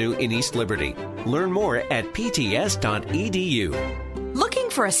Avenue in East Liberty. Learn more at pts.edu. Looking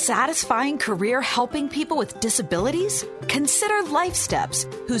for a satisfying career helping people with disabilities? Consider Life Steps,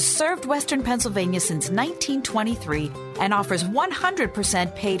 who's served Western Pennsylvania since 1923 and offers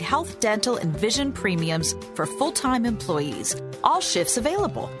 100% paid health, dental, and vision premiums for full-time employees. All shifts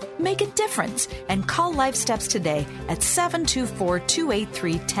available. Make a difference and call Life Steps today at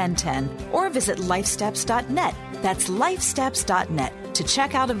 724-283-1010 or visit lifesteps.net. That's lifesteps.net to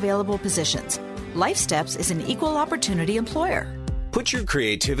check out available positions. Life Steps is an equal opportunity employer. Put your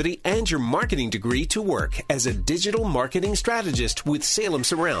creativity and your marketing degree to work as a digital marketing strategist with Salem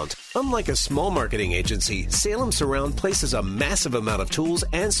Surround. Unlike a small marketing agency, Salem Surround places a massive amount of tools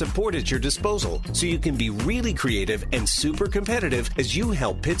and support at your disposal so you can be really creative and super competitive as you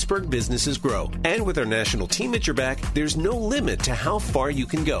help Pittsburgh businesses grow. And with our national team at your back, there's no limit to how far you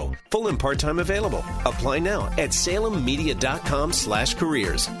can go. Full and part-time available. Apply now at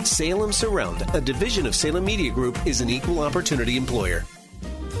salemmedia.com/careers. Salem Surround, a division of Salem Media Group, is an equal opportunity employer.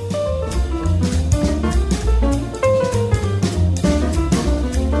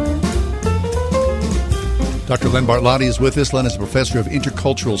 Dr. Len Bartlotti is with us. Len is a professor of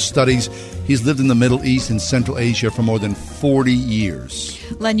intercultural studies. He's lived in the Middle East and Central Asia for more than 40 years.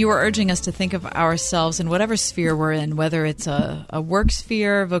 Len, you were urging us to think of ourselves in whatever sphere we're in, whether it's a work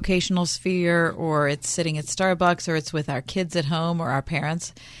sphere, vocational sphere, or it's sitting at Starbucks, or it's with our kids at home or our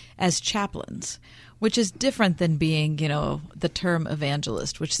parents, as chaplains, which is different than being, the term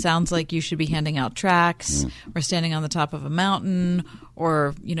evangelist, which sounds like you should be handing out tracts or standing on the top of a mountain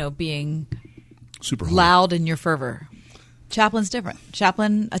or, being super loud in your fervor. Chaplain's different.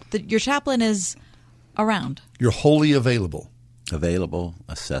 Your chaplain is around. You're wholly available. Available,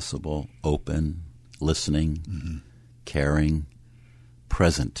 accessible, open, listening, caring,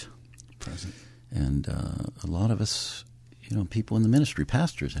 present. And a lot of us, people in the ministry,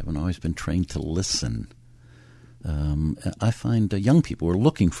 pastors, haven't always been trained to listen. I find young people are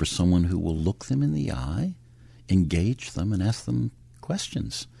looking for someone who will look them in the eye, engage them, and ask them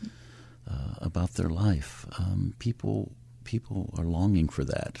questions about their life. People are longing for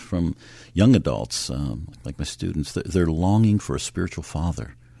that. From young adults, like my students, they're longing for a spiritual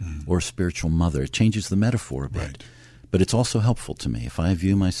father or a spiritual mother. It changes the metaphor a bit. Right. But it's also helpful to me. If I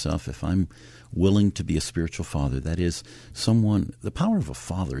view myself, if I'm willing to be a spiritual father, that is someone, the power of a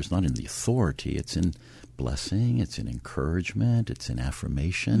father is not in the authority, it's in blessing, it's in encouragement, it's in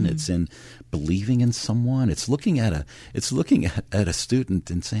affirmation, it's in believing in someone. It's looking at a student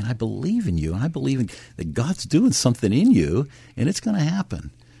and saying, I believe in you, and I believe that God's doing something in you, and it's going to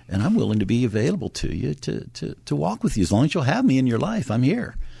happen. And I'm willing to be available to you to walk with you. As long as you'll have me in your life, I'm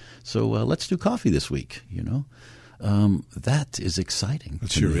here. So let's do coffee this week, That is exciting.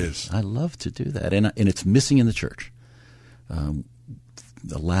 It sure is. I love to do that. And it's missing in the church.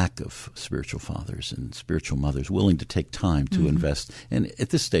 The lack of spiritual fathers and spiritual mothers willing to take time to invest. And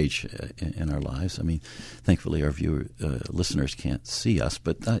at this stage in our lives, thankfully our listeners can't see us,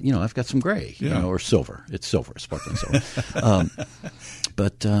 but, I've got some gray, or silver. It's silver, sparkling silver.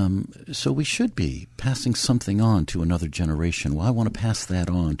 So we should be passing something on to another generation. Well, I want to pass that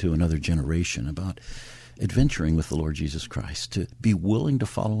on to another generation about adventuring with the Lord Jesus Christ, to be willing to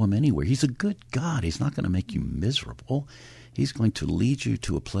follow him anywhere. He's a good God. He's not going to make you miserable. He's going to lead you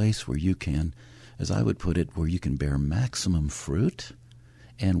to a place where you can, as I would put it, where you can bear maximum fruit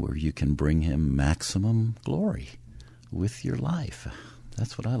and where you can bring him maximum glory with your life.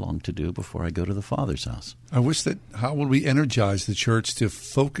 That's what I long to do before I go to the Father's house. I wish that, how would we energize the church to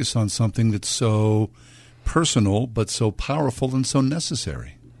focus on something that's so personal but so powerful and so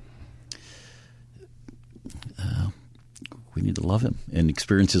necessary? We need to love him and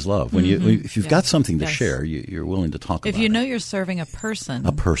experience his love. When if you've got something to share, you're willing to talk about it. If you know you're serving a person,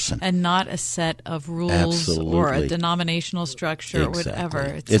 and not a set of rules or a denominational structure or whatever,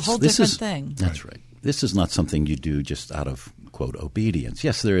 it's a whole different thing. That's right. This is not something you do just out of, quote, obedience.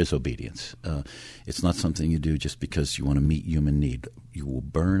 Yes, there is obedience. It's not something you do just because you want to meet human need. You will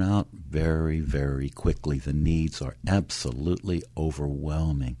burn out very, very quickly. The needs are absolutely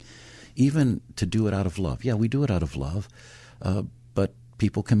overwhelming. Even to do it out of love. Yeah, we do it out of love, but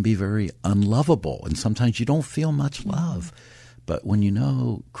people can be very unlovable, and sometimes you don't feel much love. But when you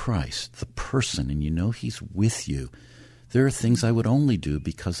know Christ, the person, and you know he's with you, there are things I would only do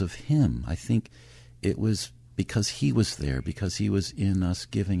because of him. I think it was because he was there, because he was in us,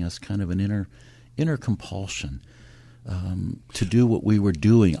 giving us kind of an inner compulsion to do what we were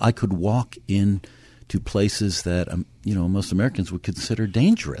doing. I could walk into places that most Americans would consider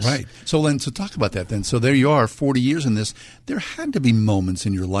dangerous. Right. So, Len, so talk about that then. So there you are, 40 years in this. There had to be moments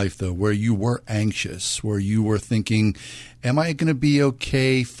in your life, though, where you were anxious, where you were thinking, am I going to be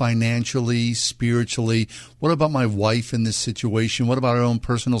okay financially, spiritually? What about my wife in this situation? What about our own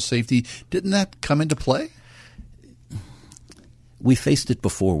personal safety? Didn't that come into play? We faced it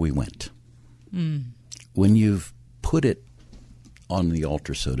before we went. When you've put it on the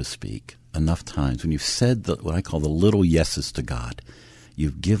altar, so to speak, enough times, when you've said what I call the little yeses to God,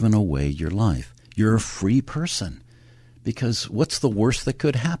 you've given away your life. You're a free person, because what's the worst that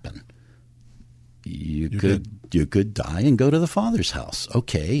could happen? You could die and go to the Father's house.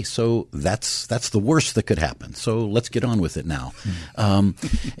 Okay, so that's the worst that could happen. So let's get on with it now.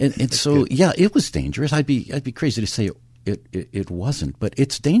 And so yeah, it was dangerous. I'd be crazy to say it wasn't, but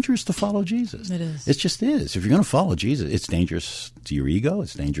it's dangerous to follow Jesus. It is. It just is. If you're going to follow Jesus, it's dangerous to your ego.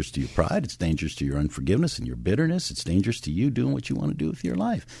 It's dangerous to your pride. It's dangerous to your unforgiveness and your bitterness. It's dangerous to you doing what you want to do with your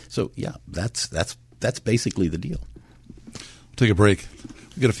life. So yeah, that's basically the deal. We'll take a break.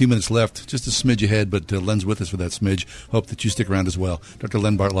 We've got a few minutes left, just a smidge ahead, but Len's with us for that smidge. Hope that you stick around as well. Dr.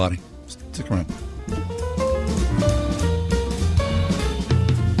 Len Bartlotti, stick around.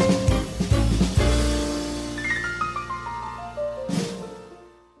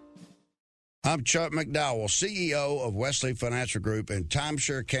 I'm Chuck McDowell, CEO of Wesley Financial Group and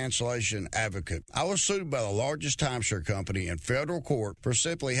timeshare cancellation advocate. I was sued by the largest timeshare company in federal court for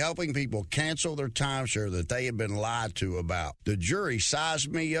simply helping people cancel their timeshare that they had been lied to about. The jury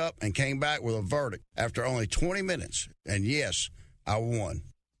sized me up and came back with a verdict after only 20 minutes. And yes, I won.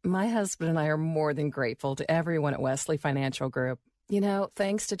 My husband and I are more than grateful to everyone at Wesley Financial Group.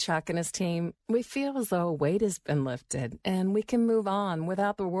 Thanks to Chuck and his team, we feel as though a weight has been lifted and we can move on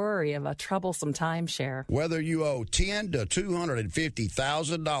without the worry of a troublesome timeshare. Whether you owe $10,000 to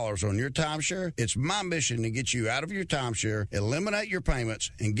 $250,000 on your timeshare, it's my mission to get you out of your timeshare, eliminate your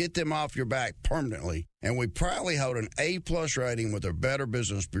payments, and get them off your back permanently. And we proudly hold an A+ rating with the Better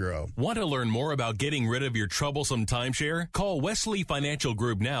Business Bureau. Want to learn more about getting rid of your troublesome timeshare? Call Wesley Financial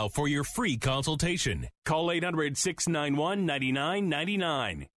Group now for your free consultation. Call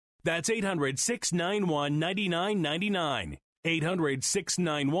 800-691-9999. That's 800-691-9999.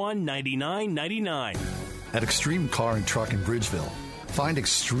 800-691-9999. At Extreme Car and Truck in Bridgeville, find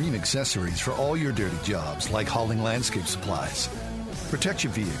extreme accessories for all your dirty jobs, like hauling landscape supplies. Protect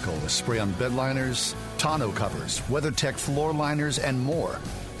your vehicle with spray-on bed liners, tonneau covers, WeatherTech floor liners, and more.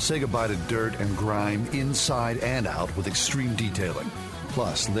 Say goodbye to dirt and grime inside and out with extreme detailing.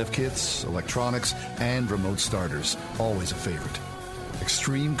 Plus, lift kits, electronics, and remote starters. Always a favorite.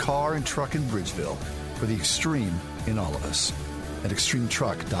 Extreme Car and Truck in Bridgeville. For the extreme in all of us. At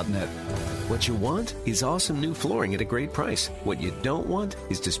extremetruck.net. What you want is awesome new flooring at a great price. What you don't want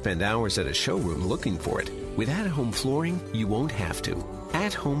is to spend hours at a showroom looking for it. With at-home flooring, you won't have to.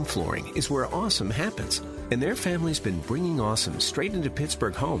 At-home flooring is where awesome happens. And their family's been bringing awesome straight into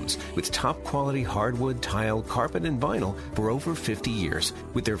Pittsburgh homes with top-quality hardwood, tile, carpet, and vinyl for over 50 years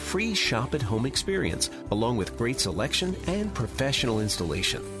with their free shop-at-home experience, along with great selection and professional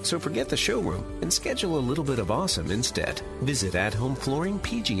installation. So forget the showroom and schedule a little bit of awesome instead. Visit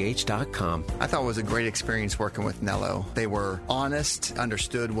athomeflooringpgh.com. I thought it was a great experience working with Nello. They were honest,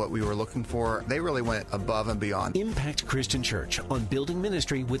 understood what we were looking for. They really went above and beyond. Impact Christian Church on building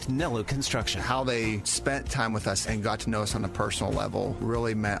ministry with Nello Construction. How they spent time with us and got to know us on a personal level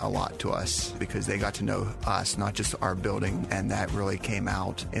really meant a lot to us, because they got to know us, not just our building, and that really came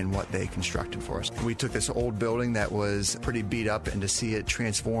out in what they constructed for us. We took this old building that was pretty beat up, and to see it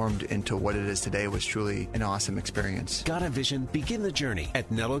transformed into what it is today was truly an awesome experience. Got a vision? Begin the journey at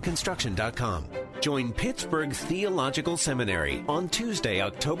NelloConstruction.com. Join Pittsburgh Theological Seminary on Tuesday,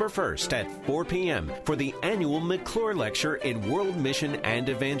 October 1st at 4 p.m. for the annual McClure Lecture in World Mission and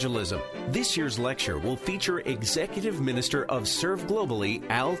Evangelism. This year's lecture will feature Executive Minister of Serve Globally,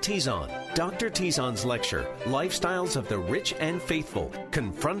 Al Tizon. Dr. Tizon's lecture, Lifestyles of the Rich and Faithful,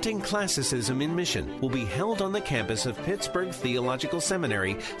 Confronting Classicism in Mission, will be held on the campus of Pittsburgh Theological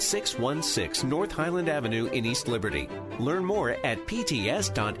Seminary, 616 North Highland Avenue in East Liberty. Learn more at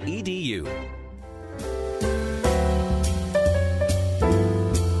pts.edu.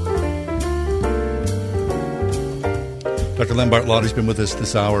 Dr. Len Bartlotti's been with us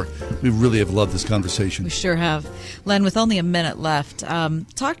this hour. We really have loved this conversation. We sure have. Len, with only a minute left,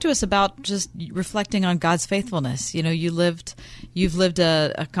 talk to us about just reflecting on God's faithfulness. You know, you've lived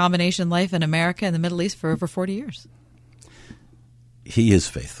a combination life in America and the Middle East for over 40 years. He is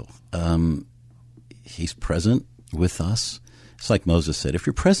faithful. He's present with us. It's like Moses said, if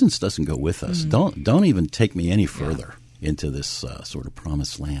your presence doesn't go with us, don't even take me any further into this sort of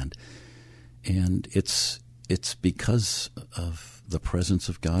promised land. And it's it's because of the presence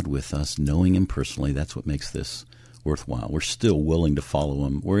of God with us, knowing Him personally. That's what makes this worthwhile. We're still willing to follow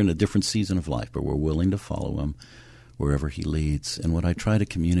Him. We're in a different season of life, but we're willing to follow Him wherever He leads. And what I try to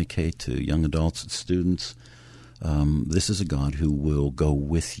communicate to young adults and students, this is a God who will go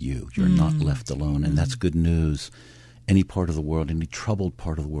with you. You're not left alone, and that's good news. Any part of the world, any troubled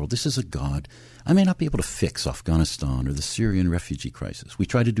part of the world, this is a God. I may not be able to fix Afghanistan or the Syrian refugee crisis. We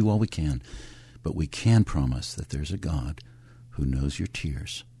try to do all we can, but we can promise that there's a God who knows your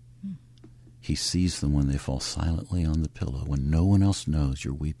tears. He sees them when they fall silently on the pillow. When no one else knows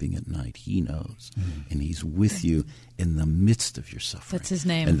you're weeping at night, He knows. And He's with you in the midst of your suffering. That's His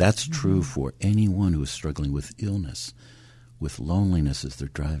name. And that's true for anyone who is struggling with illness, with loneliness as they're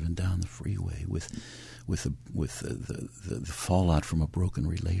driving down the freeway, with the fallout from a broken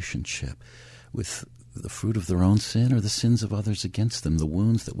relationship, with the fruit of their own sin or the sins of others against them, the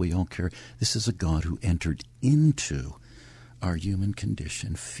wounds that we all carry. This is a God who entered into our human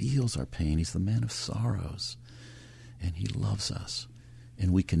condition, feels our pain. He's the man of sorrows, and He loves us.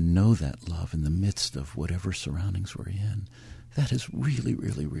 And we can know that love in the midst of whatever surroundings we're in. That is really,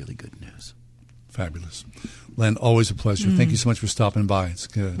 really, really good news. Fabulous. Len, always a pleasure. Thank you so much for stopping by. It's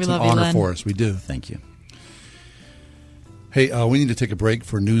an love honor you, Len. for us. We do. Thank you. Hey, we need to take a break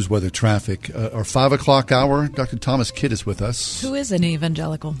for news, weather, traffic. Our 5 o'clock hour, Dr. Thomas Kidd is with us. Who is an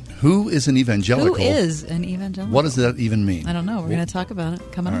evangelical? Who is an evangelical? Who is an evangelical? What does that even mean? I don't know. We're going to talk about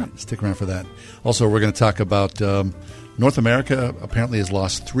it coming up. Stick around for that. Also, we're going to talk about North America apparently has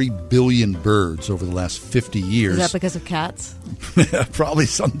lost 3 billion birds over the last 50 years. Is that because of cats? Probably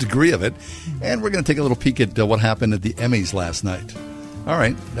some degree of it. And we're going to take a little peek at what happened at the Emmys last night. All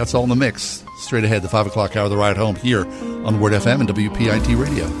right, that's all in the mix. Straight ahead, the 5 o'clock hour, the ride home here on Word FM and WPIT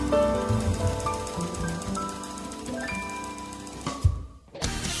Radio.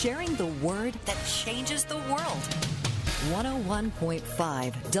 Sharing the word that changes the world.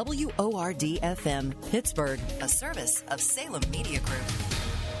 101.5 WORD FM, Pittsburgh, a service of Salem Media Group.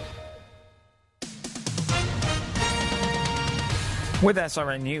 With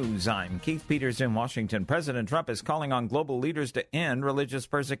SRN News, I'm Keith Peters in Washington. President Trump is calling on global leaders to end religious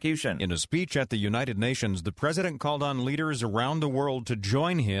persecution. In a speech at the United Nations, the president called on leaders around the world to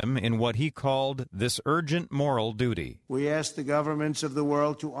join him in what he called this urgent moral duty. We ask the governments of the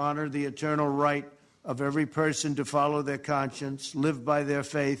world to honor the eternal right of every person to follow their conscience, live by their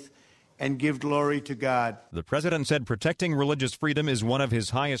faith, and give glory to God. The president said protecting religious freedom is one of his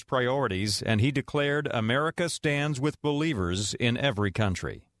highest priorities, and he declared America stands with believers in every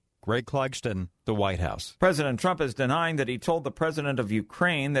country. Greg Clugston, the White House. President Trump is denying that he told the president of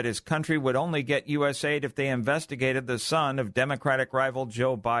Ukraine that his country would only get U.S. aid if they investigated the son of Democratic rival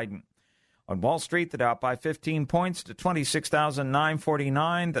Joe Biden. On Wall Street, the Dow by 15 points to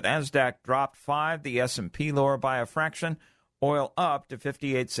 26,949. The Nasdaq dropped 5. The S&P lower by a fraction. Oil up to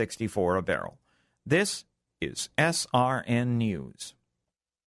 $58.64 a barrel. This is SRN News.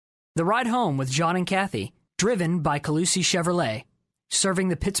 The Ride Home with John and Kathy, driven by Calusi Chevrolet, serving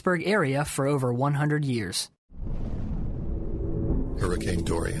the Pittsburgh area for over 100 years. Hurricane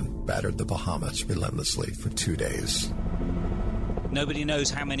Dorian battered the Bahamas relentlessly for 2 days. Nobody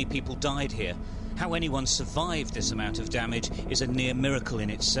knows how many people died here. How anyone survived this amount of damage is a near miracle in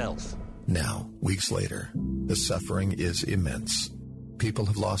itself. Now, weeks later, the suffering is immense. People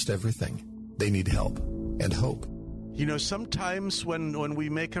have lost everything. They need help and hope. You know, sometimes when we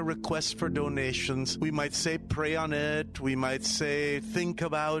make a request for donations, we might say pray on it, we might say think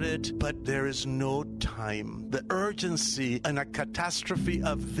about it, but there is no time. The urgency in a catastrophe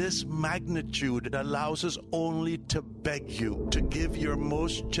of this magnitude allows us only to beg you to give your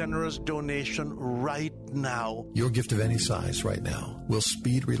most generous donation right now. Your gift of any size right now will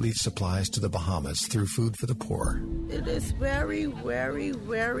speed relief supplies to the Bahamas through Food for the Poor. It is very, very,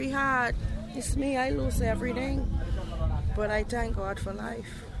 very hard. It's me, I lose everything. But I thank God for life.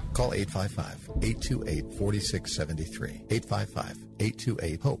 Call 855-828-4673,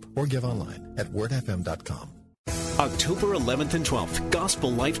 855-828-HOPE, or give online at wordfm.com. October 11th and 12th,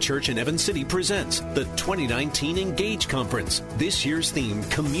 Gospel Life Church in Evans City presents the 2019 Engage Conference. This year's theme,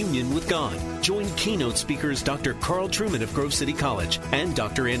 Communion with God. Join keynote speakers Dr. Carl Truman of Grove City College and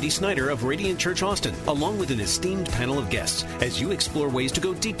Dr. Andy Snyder of Radiant Church Austin, along with an esteemed panel of guests as you explore ways to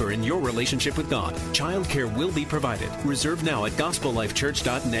go deeper in your relationship with God. Childcare will be provided. Reserve now at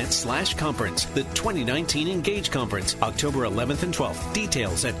gospellifechurch.net/conference. The 2019 Engage Conference, October 11th and 12th.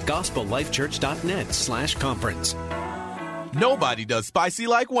 Details at gospellifechurch.net/conference. Nobody does spicy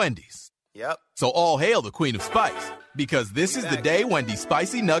like Wendy's. Yep. So all hail the Queen of Spice, because this is the day Wendy's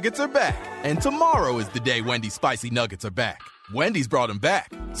Spicy Nuggets are back. And tomorrow is the day Wendy's Spicy Nuggets are back. Wendy's brought them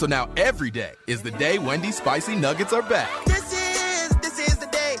back. So now every day is the day Wendy's Spicy Nuggets are back. This is the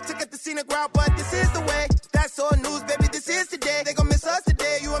day. Took up the scenic route, but this is the way. That's all news, baby. This is the day. They gon' miss us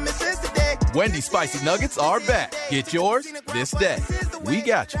today. You will miss us today. Wendy's Spicy Nuggets are back. Get yours this day. We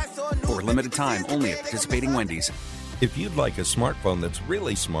got you. For a limited time, only at participating Wendy's. If you'd like a smartphone that's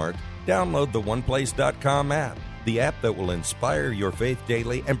really smart, download the OnePlace.com app, the app that will inspire your faith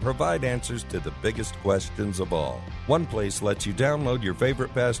daily and provide answers to the biggest questions of all. OnePlace lets you download your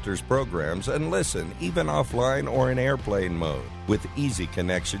favorite pastor's programs and listen, even offline or in airplane mode, with easy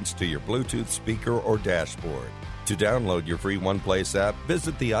connections to your Bluetooth speaker or dashboard. To download your free OnePlace app,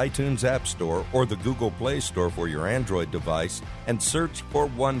 visit the iTunes App Store or the Google Play Store for your Android device and search for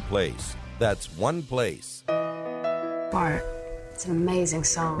OnePlace. That's OnePlace. Bart, it's an amazing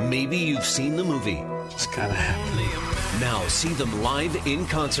song. Maybe you've seen the movie. Just kind of happening. Now see them live in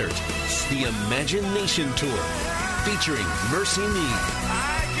concert. The Imagination Tour, featuring Mercy Me.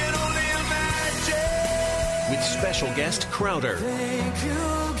 With special guest Crowder.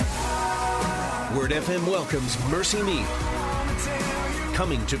 Word FM welcomes Mercy Me.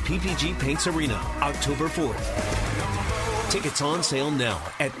 Coming to PPG Paints Arena, October 4th. Tickets on sale now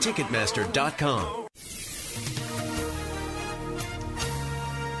at Ticketmaster.com.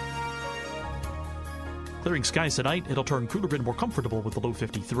 Clearing skies tonight, it'll turn cooler and more comfortable with the low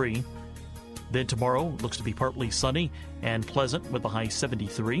 53. Then tomorrow looks to be partly sunny and pleasant with the high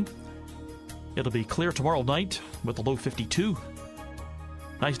 73. It'll be clear tomorrow night with the low 52.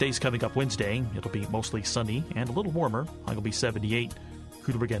 Nice days coming up Wednesday. It'll be mostly sunny and a little warmer. High will be 78.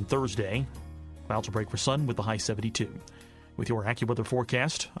 Cooler again Thursday. Clouds will break for sun with the high 72. With your AccuWeather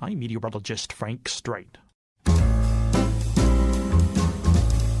forecast, I'm meteorologist Frank Strait.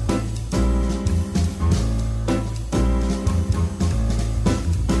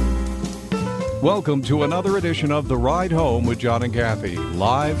 Welcome to another edition of The Ride Home with John and Kathy,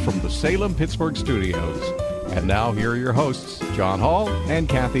 live from the Salem-Pittsburgh studios. And now here are your hosts, John Hall and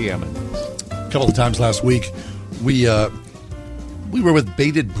Kathy Emmons. A couple of times last week, we were with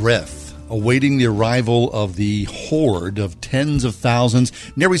bated breath, awaiting the arrival of the horde of tens of thousands,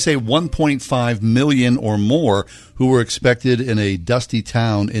 near we say 1.5 million or more, who were expected in a dusty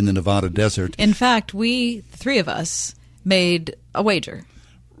town in the Nevada desert. In fact, we, the three of us, made a wager.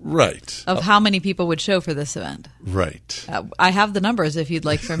 Right. Of how many people would show for this event. Right. I have the numbers if you'd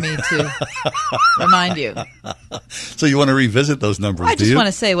like for me to remind you. So you want to revisit those numbers, I just want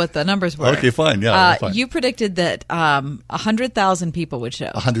to say what the numbers were. Okay, fine. Yeah, fine. You predicted that 100,000 people would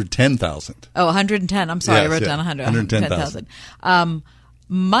show. 110,000. Oh, 110. I'm sorry, Yes, I wrote down 110,000.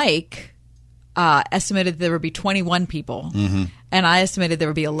 Mike estimated there would be 21 people, and I estimated there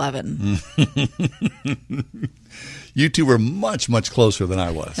would be 11. You two were much, much closer than I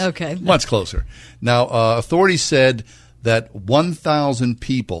was. Okay. Much closer. Now, authorities said that 1,000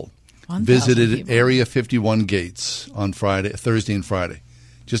 people visited Area 51 gates on Thursday and Friday.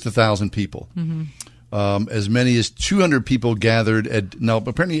 Just 1,000 people. As many as 200 people gathered now,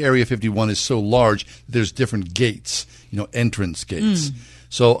 apparently Area 51 is so large, there's different gates, entrance gates.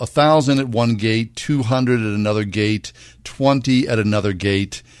 So 1,000 at one gate, 200 at another gate, 20 at another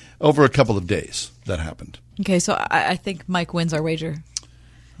gate, over a couple of days that happened. Okay, so I think Mike wins our wager.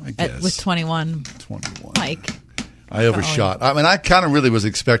 I guess. With 21. Mike. I overshot. I mean, I kind of really was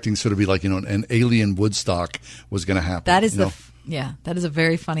expecting sort of be like, an alien Woodstock was going to happen. That is that is a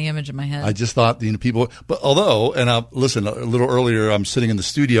very funny image in my head. I just thought, people, but although, and listen, a little earlier, I'm sitting in the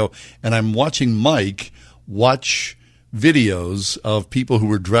studio and I'm watching Mike watch videos of people who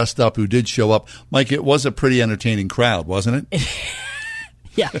were dressed up, who did show up. Mike, it was a pretty entertaining crowd, wasn't it?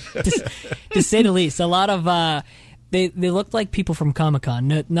 Yeah, to say the least. A lot of they looked like people from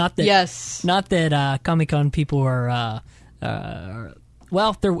Comic-Con. Not that Comic-Con people are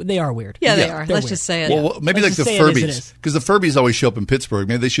well, they are weird. Yeah, they are. Let's just say it. Well, maybe like the Furbies, because the Furbies always show up in Pittsburgh.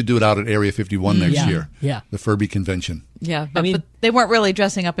 Maybe they should do it out at Area 51 next year. Yeah, the Furby convention. Yeah, but they weren't really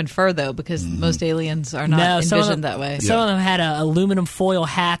dressing up in fur though, because most aliens are not envisioned that way. Some of them had aluminum foil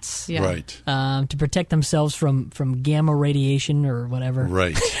hats, right, to protect themselves from gamma radiation or whatever.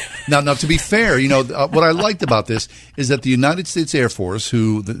 Right. Now, to be fair, what I liked about this is that the United States Air Force,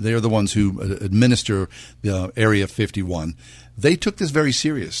 they are the ones who administer the Area 51. They took this very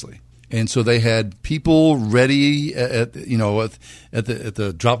seriously, and so they had people ready at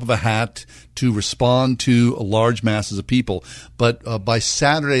the drop of a hat to respond to large masses of people. But by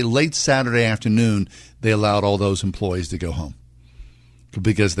late Saturday afternoon, they allowed all those employees to go home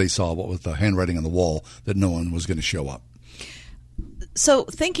because they saw what was the handwriting on the wall that no one was going to show up. So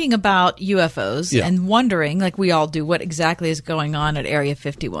thinking about UFOs and wondering, like we all do, what exactly is going on at Area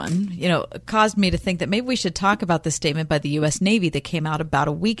 51, caused me to think that maybe we should talk about this statement by the U.S. Navy that came out about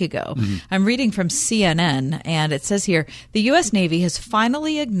a week ago. Mm-hmm. I'm reading from CNN, and it says here, the U.S. Navy has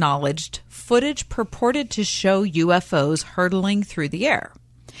finally acknowledged footage purported to show UFOs hurtling through the air.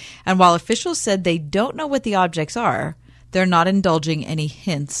 And while officials said they don't know what the objects are, they're not indulging any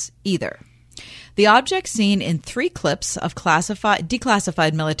hints either. The objects seen in 3 clips of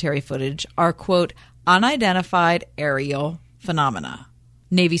declassified military footage are, quote, unidentified aerial phenomena.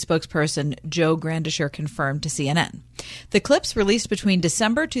 Navy spokesperson Joe Grandisher confirmed to CNN. The clips released between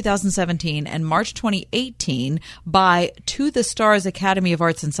December 2017 and March 2018 by To the Stars Academy of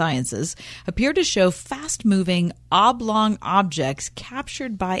Arts and Sciences appear to show fast-moving oblong objects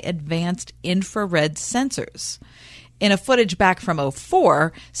captured by advanced infrared sensors. In a footage back from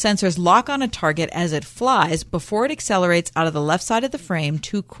 2004, sensors lock on a target as it flies before it accelerates out of the left side of the frame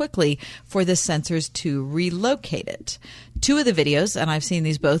too quickly for the sensors to relocate it. 2 of the videos, and I've seen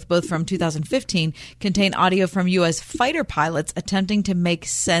these both from 2015, contain audio from U.S. fighter pilots attempting to make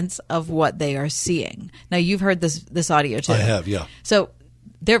sense of what they are seeing. Now, you've heard this audio too. I have, yeah. So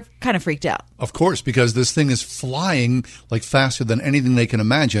they're kind of freaked out. Of course, because this thing is flying like faster than anything they can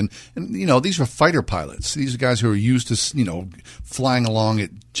imagine. And, these are fighter pilots. These are guys who are used to, flying along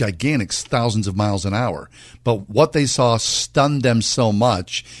at gigantic thousands of miles an hour. But what they saw stunned them so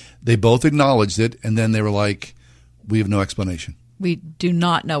much, they both acknowledged it, and then they were like, we have no explanation. We do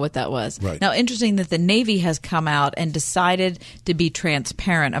not know what that was. Right. Now, interesting that the Navy has come out and decided to be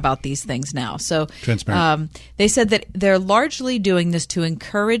transparent about these things now. So they said that they're largely doing this to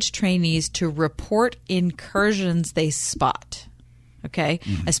encourage trainees to report incursions they spot. Okay,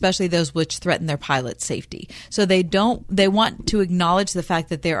 especially those which threaten their pilot safety. So they want to acknowledge the fact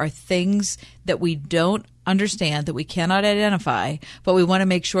that there are things that we don't understand, that we cannot identify, but we want to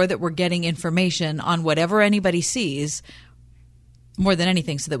make sure that we're getting information on whatever anybody sees more than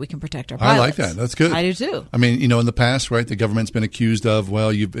anything so that we can protect our pilots. I like that. That's good. I do too. I mean, in the past, right, the government's been accused of,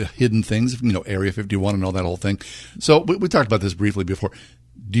 well, you've hidden things, Area 51 and all that whole thing. So we talked about this briefly before.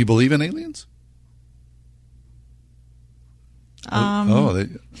 Do you believe in aliens?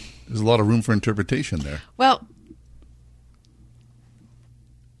 There's a lot of room for interpretation there. Well,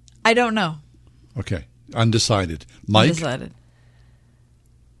 I don't know. Okay. Undecided. Mike? Undecided.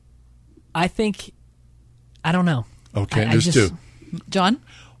 I don't know. Okay, there's 2. John?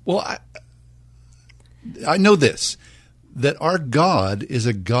 Well, I know this, that our God is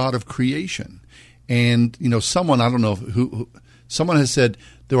a God of creation. And, someone, I don't know who someone has said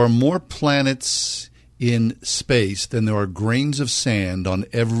there are more planets in space than there are grains of sand on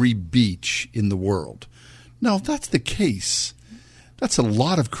every beach in the world. Now, if that's the case, that's a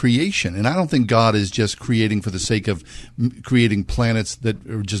lot of creation. And I don't think God is just creating for the sake of creating planets that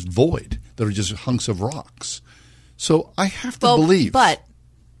are just void, that are just hunks of rocks. So I have to believe. But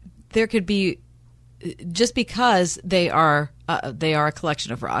there could be, just because they are a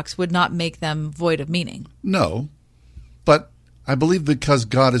collection of rocks would not make them void of meaning. No, but I believe because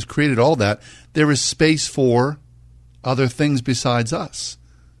God has created all that, there is space for other things besides us.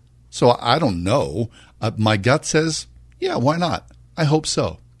 So I don't know. My gut says, yeah, why not? I hope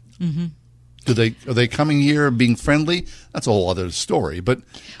so. Mm-hmm. Are they coming here being friendly? That's a whole other story. But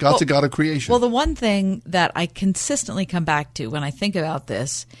God's a God of creation. Well, the one thing that I consistently come back to when I think about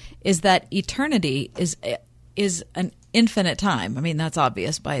this is that eternity is an infinite time. I mean, that's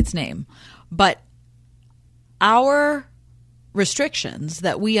obvious by its name. But our restrictions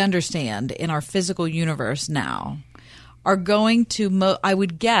that we understand in our physical universe now are going to, I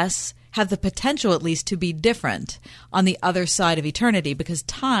would guess, have the potential at least to be different on the other side of eternity, because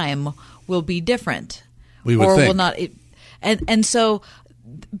time will be different. We would think. Will not. And so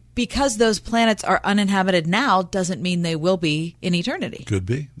because those planets are uninhabited now doesn't mean they will be in eternity. Could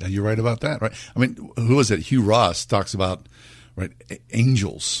be. And you're right about that, right? I mean, who was it? Hugh Ross talks about, right,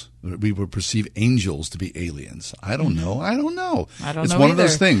 angels. We would perceive angels to be aliens. I don't know. It's one of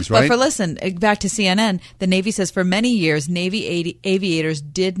those things, right? But listen, back to CNN, the Navy says for many years, Navy aviators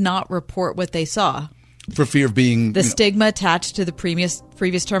did not report what they saw. For fear of being... The stigma attached to the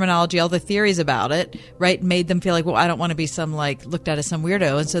previous terminology, all the theories about it, right, made them feel like, well, I don't want to be looked at as some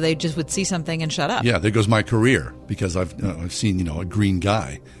weirdo, and so they just would see something and shut up. Yeah, there goes my career, because I've seen, a green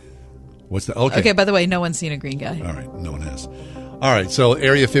guy. What's the... Okay, by the way, no one's seen a green guy. All right, no one has. All right, so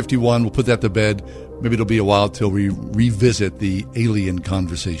Area 51, we'll put that to bed. Maybe it'll be a while till we revisit the alien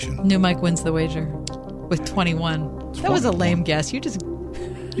conversation. New Mike wins the wager with 21. That was a lame guess. You just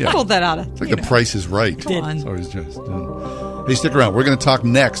pulled that out of... It's like The Price is Right. Come on. So hey, stick around. We're going to talk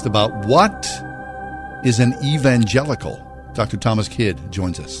next about what is an evangelical. Dr. Thomas Kidd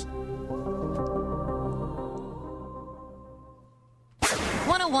joins us.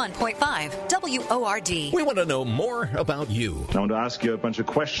 101.5 WORD. We want to know more about you. I want to ask you a bunch of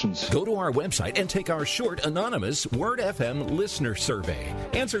questions. Go to our website and take our short, anonymous Word FM listener survey.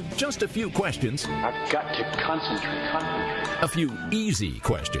 Answer just a few questions. I've got to concentrate. A few easy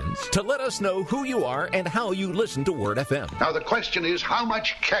questions to let us know who you are and how you listen to Word FM. Now the question is, how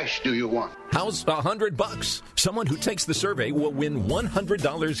much cash do you want? How's $100? Someone who takes the survey will win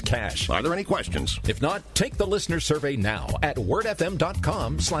 $100 cash. Are there any questions? If not, take the listener survey now at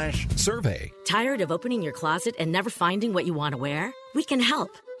wordfm.com/survey. Tired of opening your closet and never finding what you want to wear? We can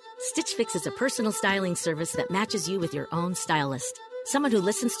help. Stitch Fix is a personal styling service that matches you with your own stylist. Someone who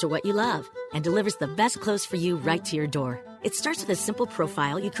listens to what you love and delivers the best clothes for you right to your door. It starts with a simple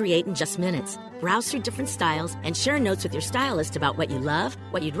profile you create in just minutes. Browse through different styles and share notes with your stylist about what you love,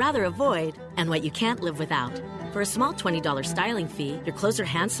 what you'd rather avoid, and what you can't live without. For a small $20 styling fee, your clothes are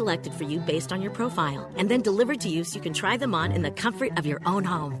hand-selected for you based on your profile and then delivered to you so you can try them on in the comfort of your own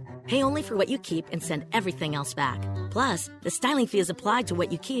home. Pay only for what you keep and send everything else back. Plus, the styling fee is applied to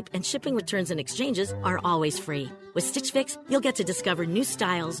what you keep, and shipping, returns, and exchanges are always free. With Stitch Fix, you'll get to discover new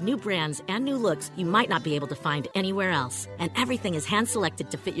styles, new brands, and new looks you might not be able to find anywhere else. And everything is hand-selected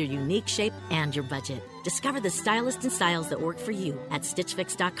to fit your unique shape and your budget. Discover the stylists and styles that work for you at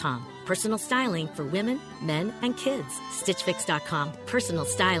StitchFix.com. Personal styling for women, men, and kids. StitchFix.com. Personal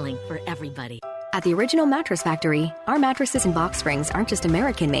styling for everybody. At the Original Mattress Factory, our mattresses and box springs aren't just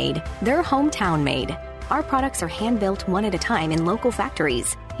American-made, they're hometown-made. Our products are hand-built one at a time in local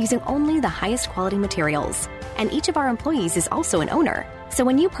factories, using only the highest quality materials. And each of our employees is also an owner. So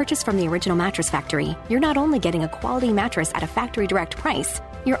when you purchase from the Original Mattress Factory, you're not only getting a quality mattress at a factory direct price,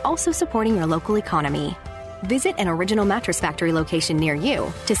 you're also supporting your local economy. Visit an Original Mattress Factory location near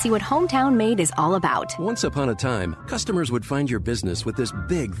you to see what hometown made is all about. Once upon a time, customers would find your business with this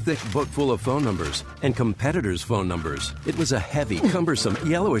big, thick book full of phone numbers and competitors' phone numbers. It was a heavy, cumbersome,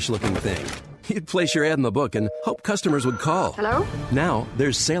 yellowish-looking thing. You'd place your ad in the book and hope customers would call. Hello? Now,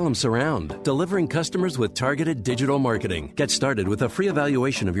 there's Salem Surround, delivering customers with targeted digital marketing. Get started with a free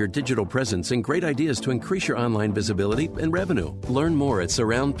evaluation of your digital presence and great ideas to increase your online visibility and revenue. Learn more at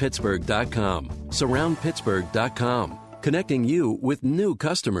surroundpittsburgh.com. Surroundpittsburgh.com. Connecting you with new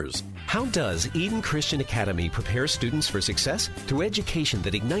customers. How does Eden Christian Academy prepare students for success? Through education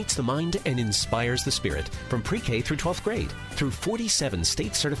that ignites the mind and inspires the spirit. From pre-K through 12th grade. Through 47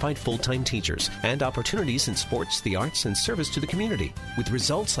 state-certified full-time teachers. And opportunities in sports, the arts, and service to the community. With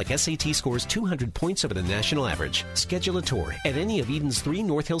results like SAT scores 200 points over the national average. Schedule a tour at any of Eden's 3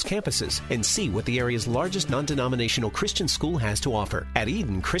 North Hills campuses and see what the area's largest non-denominational Christian school has to offer at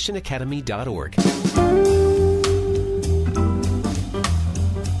EdenChristianAcademy.org.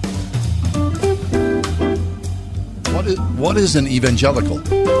 What is an evangelical?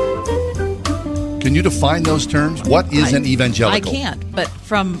 Can you define those terms? What is an evangelical? I can't, but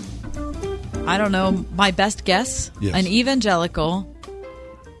from, I don't know, my best guess, yes. An evangelical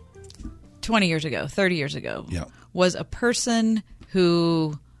 20 years ago, 30 years ago, was a person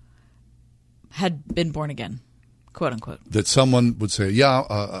who had been born again, quote unquote. That someone would say,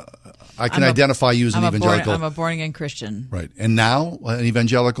 I can identify you as an evangelical. I'm a born-again Christian. Right. And now, an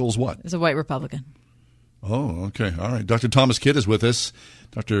evangelical is what? It's a white Republican. Oh, okay. All right. Dr. Thomas Kidd is with us.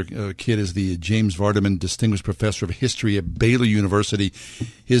 Dr. Kidd is the James Vardaman Distinguished Professor of History at Baylor University.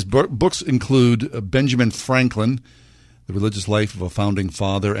 His books include Benjamin Franklin, The Religious Life of a Founding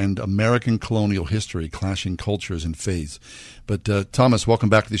Father, and American Colonial History, Clashing Cultures and Faiths. But Thomas, welcome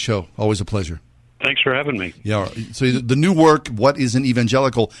back to the show. Always a pleasure. Thanks for having me. Yeah. So the new work, What is an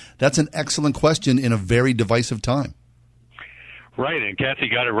Evangelical? That's an excellent question in a very divisive time. Right, and Kathy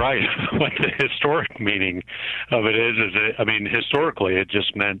got it right. What the historic meaning of it is historically it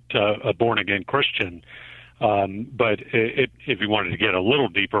just meant a born-again Christian. But if you wanted to get a little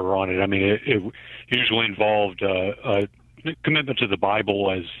deeper on it, it usually involved a commitment to the Bible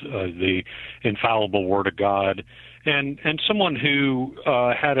as the infallible Word of God, and someone who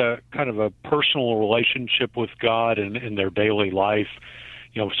had a kind of a personal relationship with God in their daily life.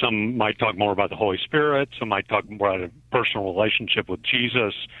 You know, some might talk more about the Holy Spirit, some might talk more about a personal relationship with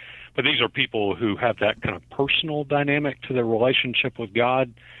Jesus, but these are people who have that kind of personal dynamic to their relationship with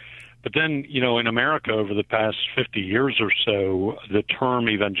God. But then, you know, in America over the past 50 years or so, the term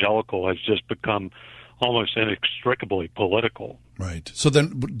evangelical has just become almost inextricably political. Right. So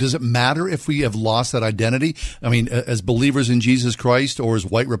then does it matter if we have lost that identity? I mean, as believers in Jesus Christ or as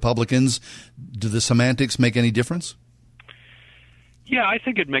white Republicans, do the semantics make any difference? Yeah, I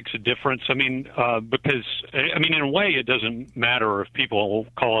think it makes a difference. I mean, because, in a way, it doesn't matter if people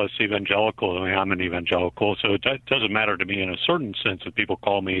call us evangelical. I mean, I'm an evangelical, so it doesn't matter to me in a certain sense if people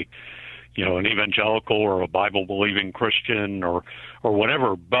call me, an evangelical or a Bible-believing Christian or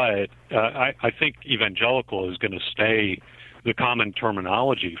whatever. But I think evangelical is going to stay the common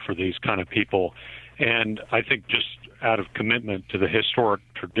terminology for these kind of people. And I think just out of commitment to the historic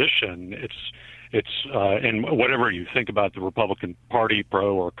tradition, it's and whatever you think about the Republican Party,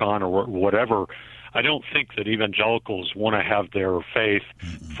 pro or con or whatever, I don't think that evangelicals want to have their faith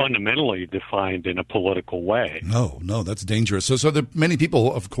fundamentally defined in a political way. No, that's dangerous. So many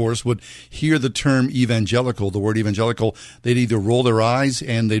people, of course, would hear the term evangelical, the word evangelical, they'd either roll their eyes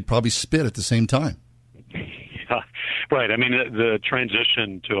and they'd probably spit at the same time. Yeah, right. I mean, the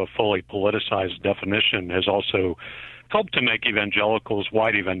transition to a fully politicized definition has also helped to make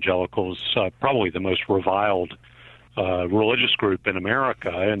white evangelicals, probably the most reviled religious group in America.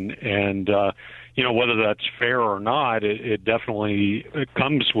 And whether that's fair or not, it definitely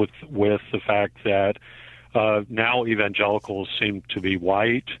comes with the fact that now evangelicals seem to be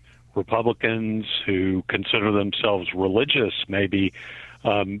white Republicans who consider themselves religious, maybe,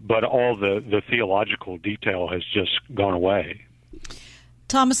 but all the theological detail has just gone away.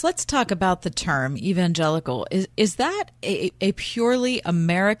 Thomas, let's talk about the term evangelical. Is that a purely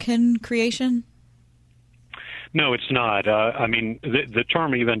American creation? No, it's not. The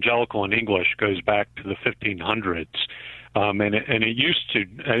term evangelical in English goes back to the 1500s, and it used to.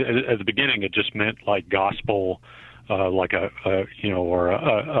 At the beginning, it just meant like gospel, like a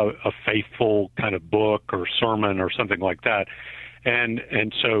faithful kind of book or sermon or something like that.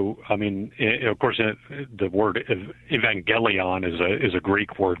 And so, of course, the word evangelion is a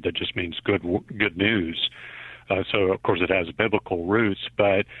Greek word that just means good news. So, of course, it has biblical roots.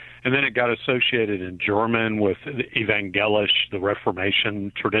 And then it got associated in German with the evangelisch, the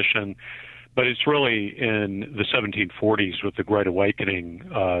Reformation tradition. But it's really in the 1740s with the Great Awakening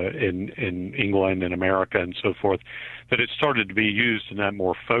in England and America and so forth that it started to be used in that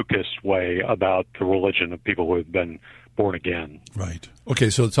more focused way about the religion of people who have been born again. Right. Okay,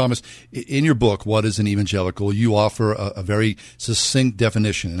 so Thomas, in your book, What is an Evangelical, you offer a very succinct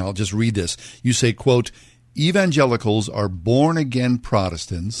definition, and I'll just read this. You say, quote, evangelicals are born-again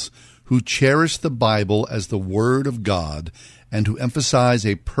Protestants who cherish the Bible as the Word of God and who emphasize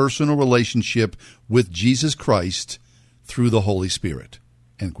a personal relationship with Jesus Christ through the Holy Spirit,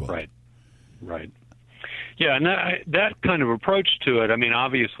 end quote. Right. Yeah, and that kind of approach to it,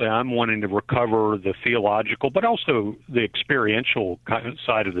 obviously I'm wanting to recover the theological, but also the experiential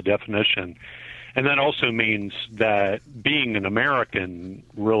side of the definition. And that also means that being an American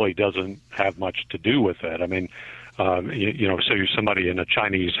really doesn't have much to do with it. So you're somebody in a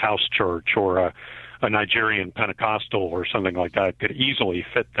Chinese house church or a Nigerian Pentecostal or something like that could easily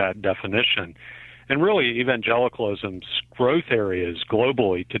fit that definition. And really, evangelicalism's growth areas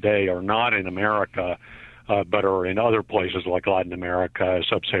globally today are not in America, but are in other places like Latin America,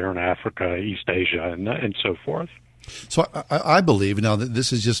 Sub-Saharan Africa, East Asia, and so forth. So I believe, now that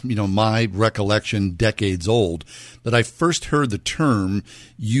this is just, my recollection, decades old, that I first heard the term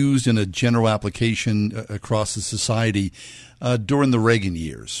used in a general application across the society during the Reagan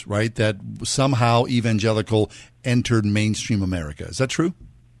years, right? That somehow evangelical entered mainstream America. Is that true?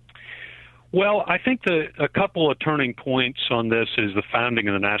 Well, I think a couple of turning points on this is the founding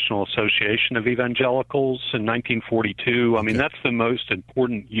of the National Association of Evangelicals in 1942. That's the most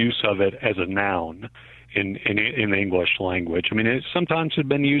important use of it as a noun in the English language. It sometimes had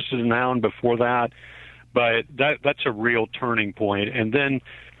been used as a noun before that, but that's a real turning point. And then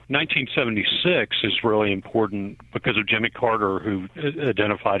 1976 is really important because of Jimmy Carter, who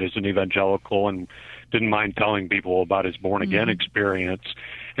identified as an evangelical and didn't mind telling people about his born-again experience.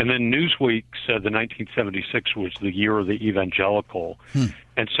 And then Newsweek said that 1976 was the year of the evangelical.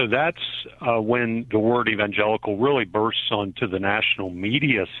 And so that's when the word evangelical really bursts onto the national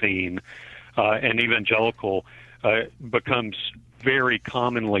media scene, and evangelical becomes very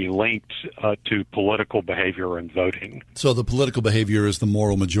commonly linked to political behavior and voting. So the political behavior is the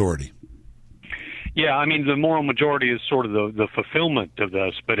moral majority. Yeah, the moral majority is sort of the fulfillment of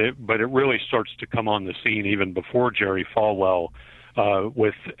this, but it really starts to come on the scene even before Jerry Falwell.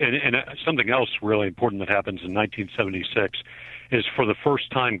 With something else really important that happens in 1976 is for the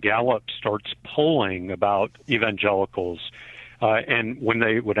first time Gallup starts polling about evangelicals, and when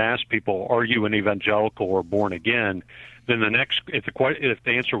they would ask people, "Are you an evangelical or born again?" then if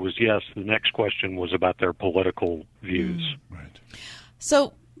the answer was yes, the next question was about their political views. Right.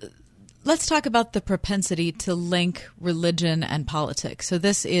 So Let's talk about the propensity to link religion and politics. So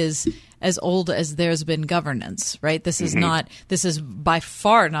this is as old as there's been governance, right? This is this is by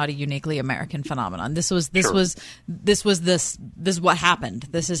far not a uniquely American phenomenon. This is what happened.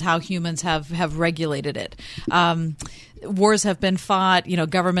 This is how humans have regulated it. Wars have been fought,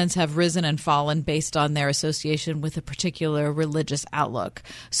 governments have risen and fallen based on their association with a particular religious outlook.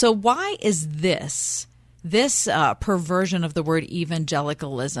 So why is this perversion of the word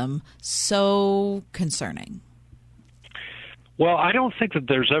evangelicalism so concerning? Well, I don't think that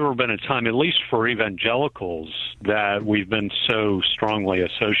there's ever been a time, at least for evangelicals, that we've been so strongly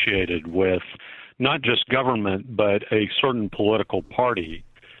associated with not just government, but a certain political party.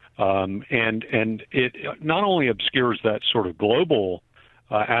 And it not only obscures that sort of global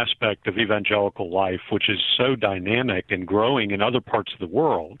aspect of evangelical life, which is so dynamic and growing in other parts of the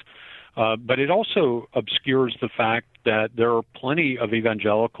world, but it also obscures the fact that there are plenty of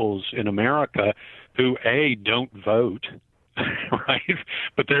evangelicals in America who, A, don't vote, right?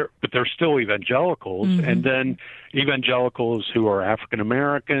 But they're still evangelicals, and then evangelicals who are African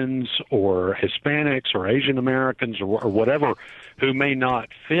Americans or Hispanics or Asian Americans or whatever, who may not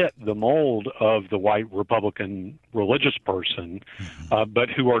fit the mold of the white Republican religious person, but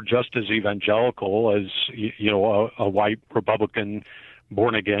who are just as evangelical as a white Republican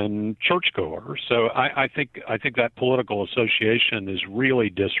born-again churchgoer. So I think that political association is really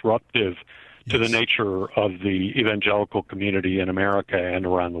disruptive to the nature of the evangelical community in America and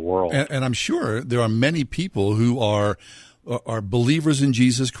around the world. And I'm sure there are many people who are believers in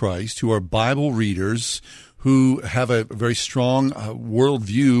Jesus Christ, who are Bible readers, who have a very strong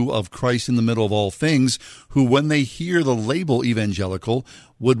worldview of Christ in the middle of all things, who, when they hear the label evangelical,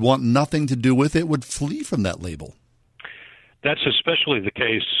 would want nothing to do with it, would flee from that label. That's especially the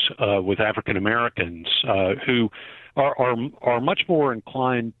case with African Americans who are much more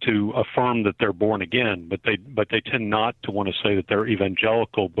inclined to affirm that they're born again, but they tend not to want to say that they're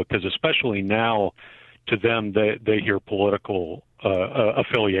evangelical, because especially now, to them they hear political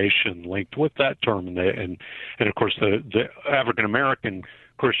affiliation linked with that term, and of course the African American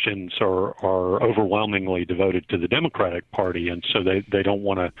Christians are overwhelmingly devoted to the Democratic Party, and so they don't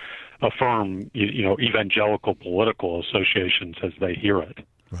want to affirm evangelical political associations as they hear it.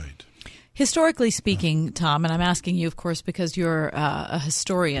 Right. Historically speaking, Tom, and I'm asking you, of course, because you're a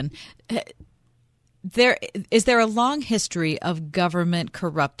historian, is there a long history of government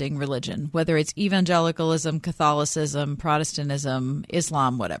corrupting religion, whether it's evangelicalism, Catholicism, Protestantism,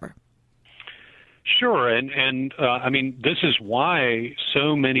 Islam, whatever? Sure, and I mean, this is why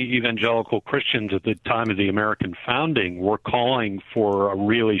so many evangelical Christians at the time of the American founding were calling for a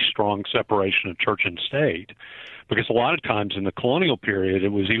really strong separation of church and state, because a lot of times in the colonial period, it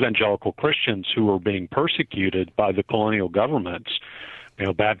was evangelical Christians who were being persecuted by the colonial governments.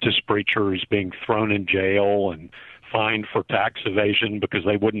 Baptist preachers being thrown in jail and fined for tax evasion because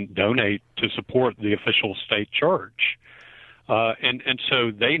they wouldn't donate to support the official state church. And so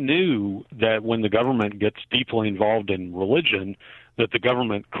they knew that when the government gets deeply involved in religion, that the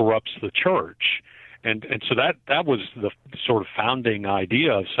government corrupts the church. And so that was the sort of founding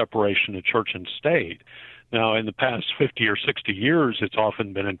idea of separation of church and state. Now, in the past 50 or 60 years, it's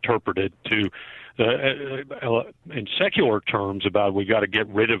often been interpreted to, in secular terms, about we got to get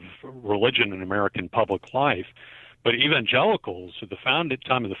rid of religion in American public life. But evangelicals at the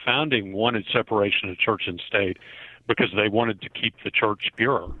time of the founding wanted separation of church and state because they wanted to keep the church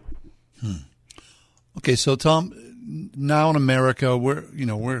pure. Okay, so Tom, now in America,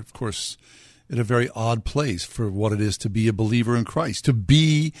 we're of course at a very odd place for what it is to be a believer in Christ, to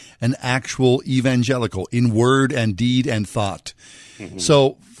be an actual evangelical in word and deed and thought. Mm-hmm.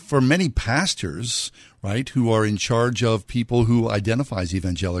 So for many pastors, right, who are in charge of people who identify as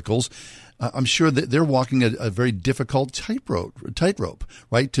evangelicals, I'm sure that they're walking a very difficult tightrope,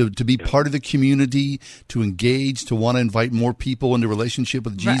 right? To be part of the community, to engage, to want to invite more people into relationship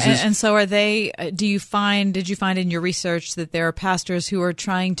with Jesus. Right. And so are they, did you find in your research that there are pastors who are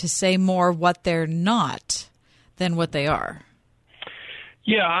trying to say more what they're not than what they are?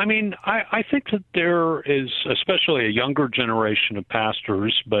 Yeah, I mean, I think that there is especially a younger generation of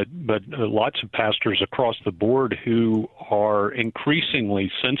pastors, but lots of pastors across the board who are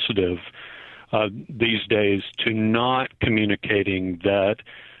increasingly sensitive these days to not communicating that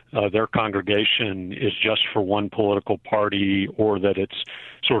their congregation is just for one political party or that it's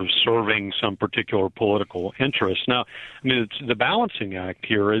sort of serving some particular political interest. Now, I mean, the balancing act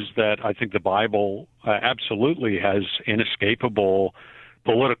here is that I think the Bible absolutely has inescapable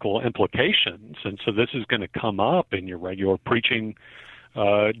political implications, and so this is going to come up in your regular preaching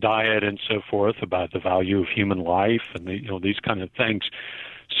diet and so forth about the value of human life and these kind of things.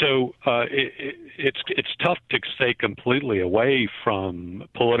 so it's tough to stay completely away from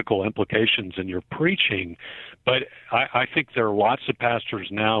political implications in your preaching, but I think there are lots of pastors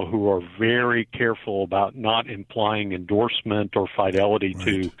now who are very careful about not implying endorsement or fidelity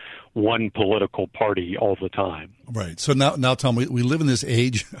to one political party all the time. Right. So now, Tom, we live in this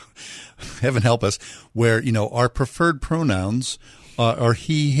age, heaven help us, where, our preferred pronouns are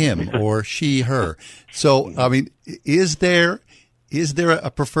he, him, or she, her. So, I mean, is there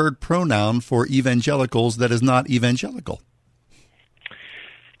a preferred pronoun for evangelicals that is not evangelical?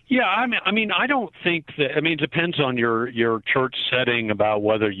 Yeah, I mean, I don't think that. I mean, it depends on your church setting about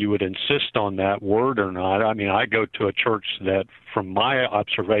whether you would insist on that word or not. I mean, I go to a church that, from my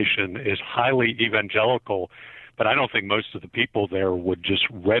observation, is highly evangelical, but I don't think most of the people there would just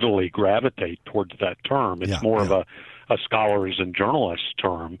readily gravitate towards that term. It's more of a scholars and journalists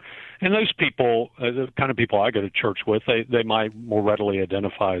term. And those people, the kind of people I go to church with, they might more readily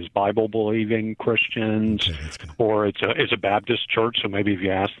identify as Bible-believing Christians, or it's a Baptist church, so maybe if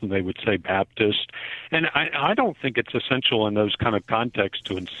you ask them, they would say Baptist. And I don't think it's essential in those kind of contexts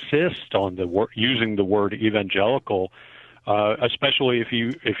to insist on using the word evangelical, especially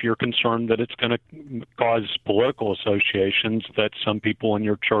if you're concerned that it's going to cause political associations that some people in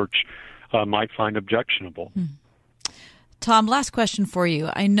your church might find objectionable. Tom, last question for you.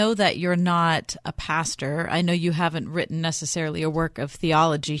 I know that you're not a pastor. I know you haven't written necessarily a work of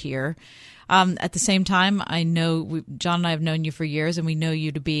theology here. At the same time, I know John and I have known you for years, and we know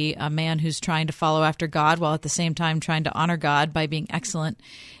you to be a man who's trying to follow after God while at the same time trying to honor God by being excellent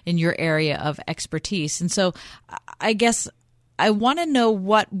in your area of expertise. And so I guess I want to know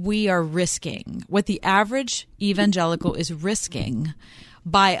what we are risking, what the average evangelical is risking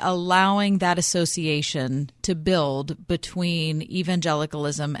by allowing that association to build between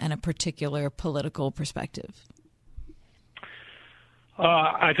evangelicalism and a particular political perspective.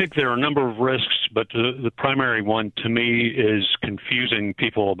 I think there are a number of risks, but the primary one to me is confusing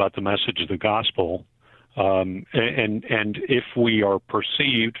people about the message of the gospel. And if we are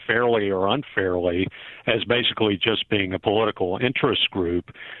perceived fairly or unfairly as basically just being a political interest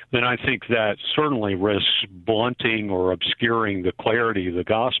group, then I think that certainly risks blunting or obscuring the clarity of the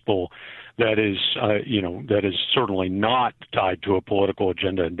gospel that is certainly not tied to a political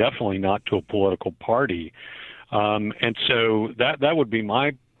agenda and definitely not to a political party. And so that would be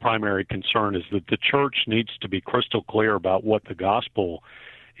my primary concern, is that the church needs to be crystal clear about what the gospel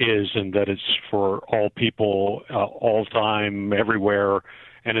is, and that it's for all people, all time, everywhere,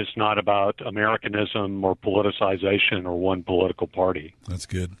 and it's not about Americanism or politicization or one political party. That's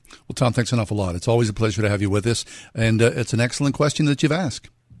good. Well, Tom, thanks an awful lot. It's always a pleasure to have you with us, and it's an excellent question that you've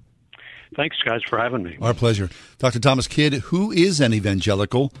asked. Thanks, guys, for having me. Our pleasure. Dr. Thomas Kidd, who is an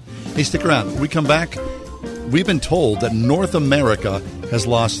evangelical? Hey, stick around. When we come back, we've been told that North America has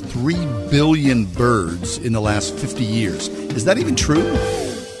lost 3 billion birds in the last 50 years. Is that even true?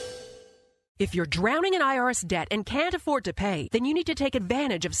 If you're drowning in IRS debt and can't afford to pay, then you need to take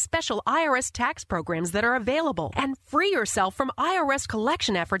advantage of special IRS tax programs that are available and free yourself from IRS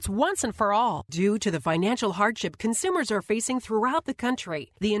collection efforts once and for all. Due to the financial hardship consumers are facing throughout the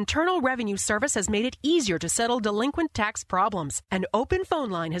country, the Internal Revenue Service has made it easier to settle delinquent tax problems. An open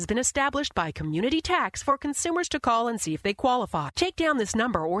phone line has been established by Community Tax for consumers to call and see if they qualify. Take down this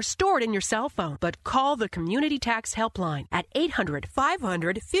number or store it in your cell phone, but call the Community Tax Helpline at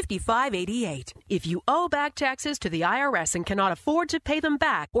 800-500-5588. If you owe back taxes to the IRS and cannot afford to pay them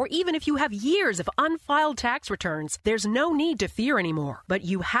back, or even if you have years of unfiled tax returns, there's no need to fear anymore. But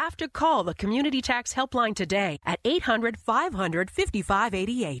you have to call the Community Tax Helpline today at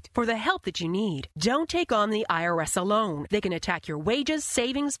 800-500-5588 for the help that you need. Don't take on the IRS alone. They can attack your wages,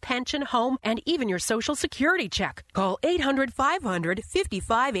 savings, pension, home, and even your Social Security check. Call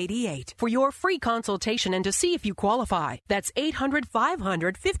 800-500-5588 for your free consultation and to see if you qualify. That's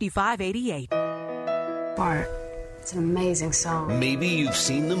 800-500-5588. Bart, it's an amazing song. Maybe you've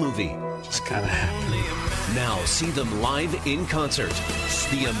seen the movie. It's gotta happen. Now see them live in concert.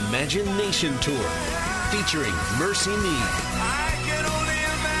 The Imagination Tour, featuring Mercy Me.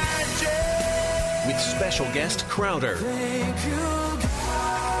 With special guest Crowder.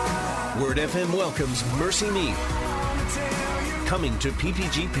 Word FM welcomes Mercy Me. Coming to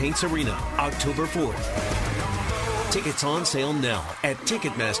PPG Paints Arena, October 4th. Tickets on sale now at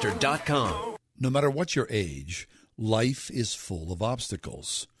Ticketmaster.com. No matter what your age, life is full of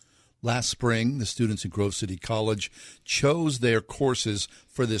obstacles. Last spring, the students at Grove City College chose their courses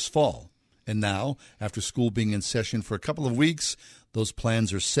for this fall. And now, after school being in session for a couple of weeks, Those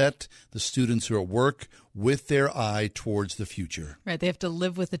plans are set. The students are at work with their eye towards the future. Right. They have to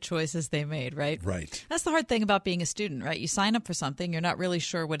live with the choices they made, right? Right. That's the hard thing about being a student, right? You sign up for something, you're not really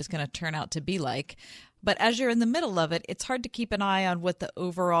sure what it's going to turn out to be like. But as you're in the middle of it, it's hard to keep an eye on what the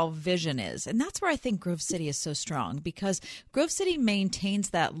overall vision is. And that's where I think Grove City is so strong, because Grove City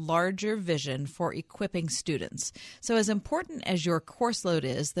maintains that larger vision for equipping students. So as important as your course load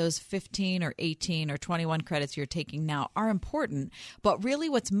is, those 15 or 18 or 21 credits you're taking now are important. But really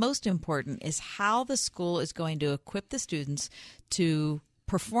what's most important is how the school is going to equip the students to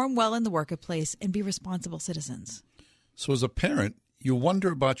perform well in the workplace and be responsible citizens. So as a parent, you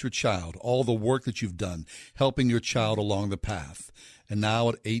wonder about your child, all the work that you've done, helping your child along the path. And now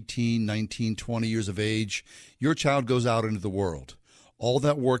at 18, 19, 20 years of age, your child goes out into the world. All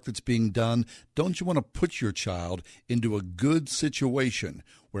that work that's being done, don't you want to put your child into a good situation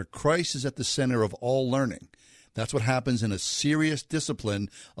where Christ is at the center of all learning? That's what happens in a serious discipline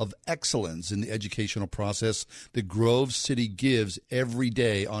of excellence in the educational process that Grove City gives every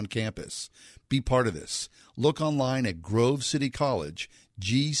day on campus. Be part of this. Look online at Grove City College,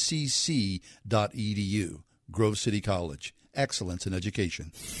 gcc.edu. Grove City College, excellence in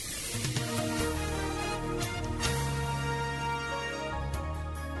education.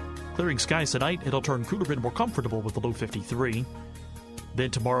 Clearing skies tonight. It'll turn cooler and more comfortable with the low 53. Then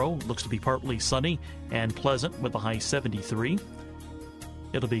tomorrow looks to be partly sunny and pleasant with the high 73.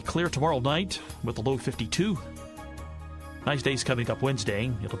 It'll be clear tomorrow night with the low 52. Nice days coming up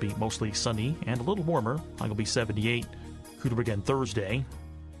Wednesday. It'll be mostly sunny and a little warmer. High will be 78. Cooler again Thursday.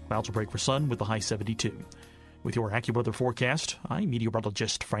 Clouds will break for sun with the high 72. With your AccuWeather forecast, I'm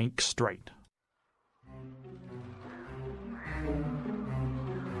meteorologist Frank Strait.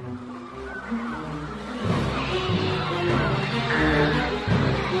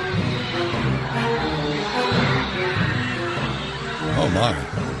 Oh, my.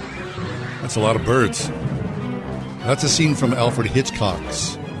 That's a lot of birds. That's a scene from Alfred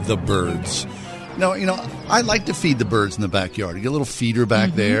Hitchcock's The Birds. Now, I like to feed the birds in the backyard. You get a little feeder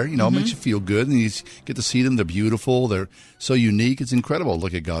back there. It makes you feel good. And you get to see them. They're beautiful. They're so unique. It's incredible to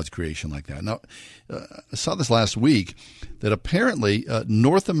look at God's creation like that. Now, I saw this last week that apparently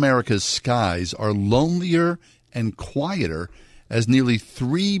North America's skies are lonelier and quieter as nearly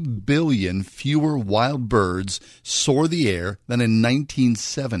 3 billion fewer wild birds soar the air than in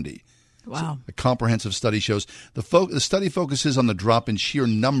 1970. Wow. So a comprehensive study shows the study focuses on the drop in sheer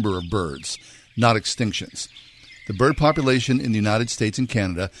number of birds, not extinctions. The bird population in the United States and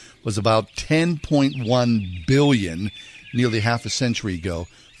Canada was about 10.1 billion nearly half a century ago,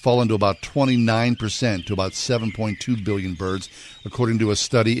 fallen to about 29% to about 7.2 billion birds, according to a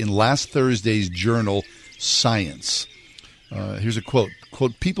study in last Thursday's journal Science. Here's a quote.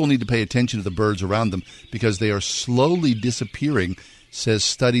 Quote, "People need to pay attention to the birds around them because they are slowly disappearing," says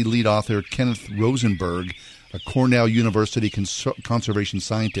study lead author Kenneth Rosenberg, a Cornell University conservation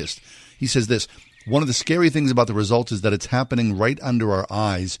scientist. He says this: "One of the scary things about the results is that it's happening right under our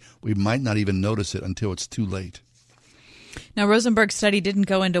eyes. We might not even notice it until it's too late." Now, Rosenberg's study didn't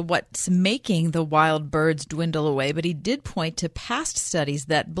go into what's making the wild birds dwindle away, but he did point to past studies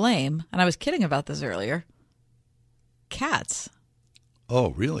that blame, and I was kidding about this earlier, cats.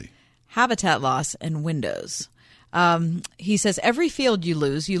 Oh, really? Habitat loss and windows. He says every field you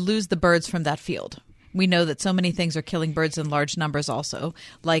lose the birds from that field. We know that so many things are killing birds in large numbers also,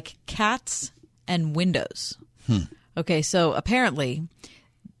 like cats and windows. Okay, so apparently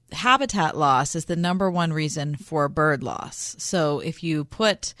habitat loss is the number one reason for bird loss. So if you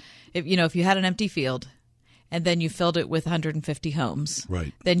had an empty field and then you filled it with 150 homes,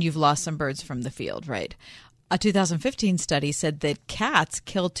 right, then you've lost some birds from the field, right? A 2015 study said that cats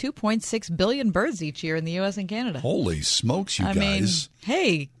kill 2.6 billion birds each year in the U.S. and Canada. Holy smokes, you guys. mean,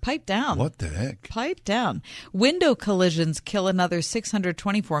 hey, pipe down. What the heck? Pipe down. Window collisions kill another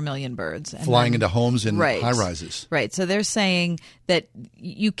 624 million birds. Flying into homes and high-rises. Right. So they're saying that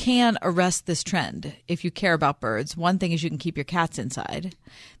you can arrest this trend if you care about birds. One thing is you can keep your cats inside.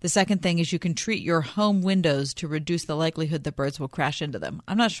 The second thing is you can treat your home windows to reduce the likelihood that birds will crash into them.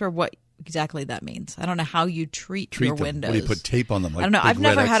 I'm not sure what exactly that means. I don't know how you treat your them. windows. What do you put tape on them? Like I don't know. I've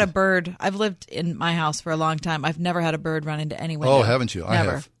never had a bird. I've lived in my house for a long time. I've never had a bird run into any window. Oh, haven't you? Never. I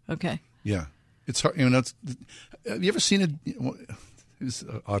have. Okay. Yeah, it's hard. Have you ever seen it's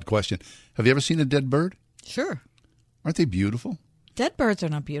an odd question. Have you ever seen a dead bird? Sure. Aren't they beautiful? Dead birds are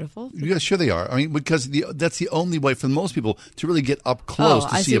not beautiful. Yeah, sure they are. I mean, because that's the only way for most people to really get up close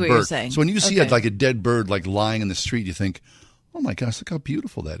to see a bird. You're saying. So when you see a dead bird like lying in the street, you think, "Oh my gosh, look how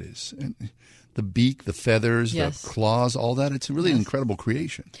beautiful that is." And the beak, the feathers, Yes. the claws, all that. It's really an incredible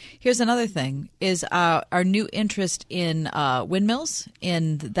creation. Here's another thing: is our new interest in windmills,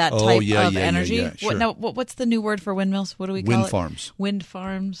 in that Oh, type yeah, of yeah, energy. yeah, sure. What's the new word for windmills? What do we call it? Wind farms. Wind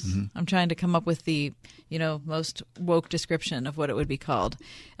farms. Mhm. I'm trying to come up with the most woke description of what it would be called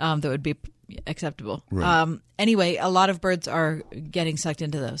that would be acceptable. Right. Anyway, a lot of birds are getting sucked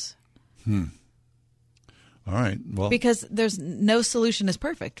into those. All right. Well, Because there's no solution is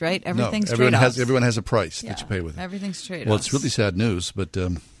perfect, right? Everything's no, everyone trade-offs. everyone has a price Yeah, that you pay with it. everything's trade-offs. Well, it's really sad news, but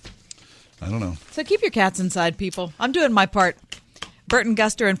I don't know. So keep your cats inside, people. I'm doing my part. Burton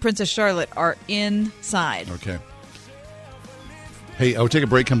Guster and Princess Charlotte are inside. Okay. Hey, I'll take a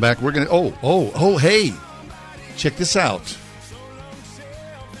break, come back. We're going to... hey. Check this out.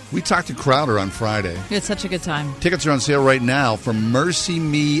 We talked to Crowder on Friday. We had such a good time. Tickets are on sale right now for Mercy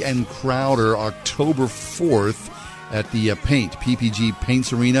Me and Crowder October 4th at the PPG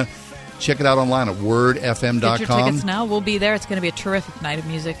Paints Arena. Check it out online at wordfm.com. Get your tickets now. We'll be there. It's going to be a terrific night of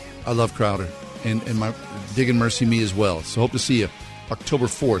music. I love Crowder and my digging Mercy Me as well. So hope to see you October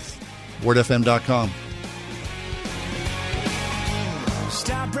 4th, wordfm.com.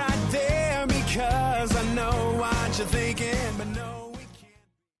 Stop right there because I know what you're thinking, but no.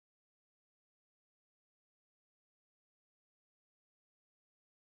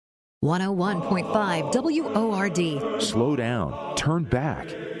 101.5 WORD. Slow down. Turn back.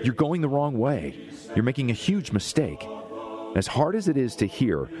 You're going the wrong way. You're making a huge mistake. As hard as it is to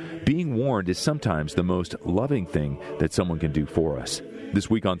hear, being warned is sometimes the most loving thing that someone can do for us. This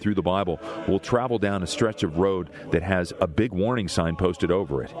week on Through the Bible, we'll travel down a stretch of road that has a big warning sign posted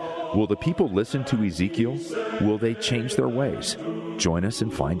over it. Will the people listen to Ezekiel? Will they change their ways? Join us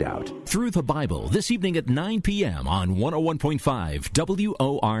and find out. Through the Bible, this evening at 9 p.m. on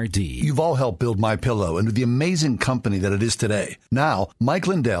 101.5 WORD. You've all helped build MyPillow into the amazing company that it is today. Now, Mike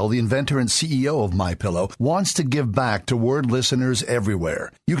Lindell, the inventor and CEO of MyPillow, wants to give back to Word listeners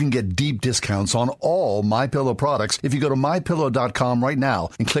everywhere. You can get deep discounts on all MyPillow products if you go to MyPillow.com right now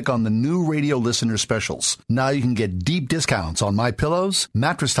and click on the new radio listener specials. Now you can get deep discounts on MyPillows,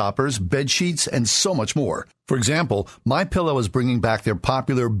 mattress toppers, bed sheets, and so much more. For example, MyPillow is bringing back their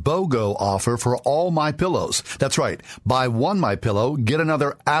popular BOGO offer for all MyPillows. That's right. Buy one MyPillow, get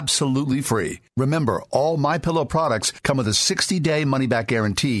another absolutely free. Remember, all MyPillow products come with a 60-day money-back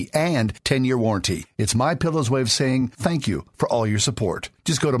guarantee and 10-year warranty. It's MyPillow's way of saying thank you for all your support.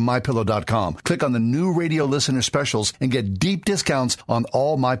 Just go to MyPillow.com, click on the new radio listener specials, and get deep discounts on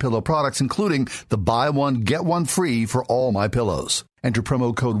all MyPillow products, including the buy one, get one free for all MyPillows. Enter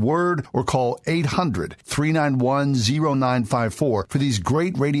promo code WORD or call 800-391-0954 for these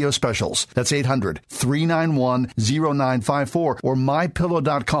great radio specials. That's 800-391-0954 or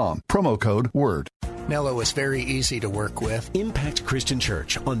MyPillow.com. Promo code WORD. Nello is very easy to work with. Impact Christian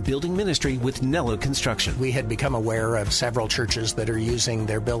Church on building ministry with Nello Construction. We had become aware of several churches that are using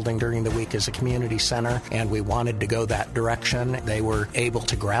their building during the week as a community center, and we wanted to go that direction. They were able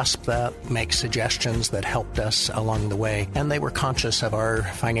to grasp that, make suggestions that helped us along the way, and they were conscious of our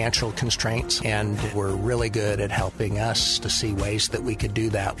financial constraints and were really good at helping us to see ways that we could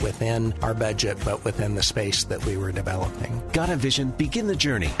do that within our budget, but within the space that we were developing. Got a vision? Begin the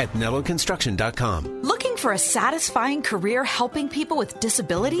journey at NelloConstruction.com. Looking for a satisfying career helping people with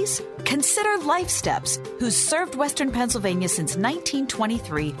disabilities? Consider Life Steps, who's served Western Pennsylvania since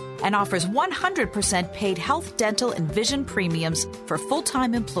 1923 and offers 100% paid health, dental, and vision premiums for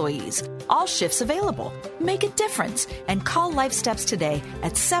full-time employees. All shifts available. Make a difference and call Life Steps today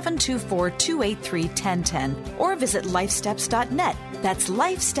at 724-283-1010 or visit lifesteps.net. That's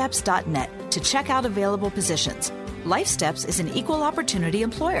lifesteps.net to check out available positions. Life Steps is an equal opportunity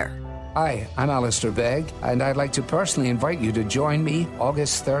employer. Hi, I'm Alistair Begg, and I'd like to personally invite you to join me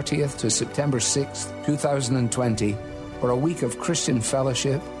August 30th to September 6th, 2020, for a week of Christian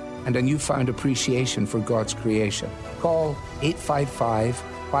fellowship and a newfound appreciation for God's creation. Call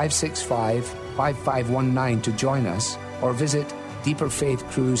 855-565-5519 to join us, or visit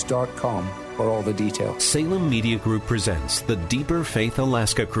deeperfaithcruise.com for all the details. Salem Media Group presents the Deeper Faith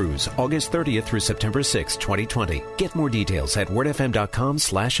Alaska Cruise, August 30th through September 6th, 2020. Get more details at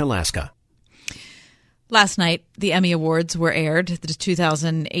wordfm.com/Alaska. Last night, the Emmy Awards were aired, the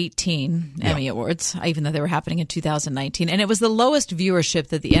 2018 Emmy Awards, even though they were happening in 2019. And it was the lowest viewership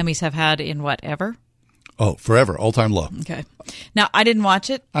that the Emmys have had in, ever? Oh, forever, all-time low. Okay. Now, I didn't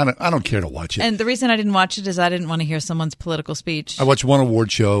watch it. I don't care to watch it. And the reason I didn't watch it is I didn't want to hear someone's political speech. I watched one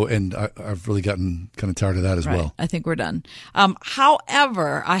award show, and I've really gotten kind of tired of that as well. I think we're done.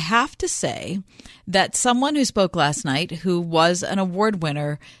 However, I have to say that someone who spoke last night, who was an award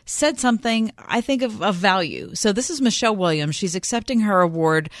winner, said something I think of value. So this is Michelle Williams. She's accepting her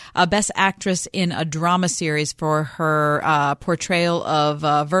award, Best Actress in a Drama Series, for her portrayal of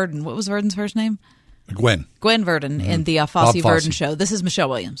Verdon. What was Verdon's first name? Gwen Verdon in the Fosse Verdon show. This is Michelle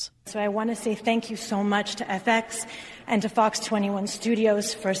Williams. So I want to say thank you so much to FX and to Fox 21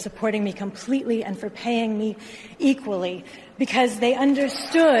 Studios for supporting me completely and for paying me equally, because they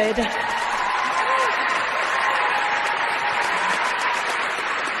understood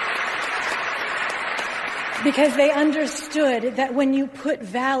that when you put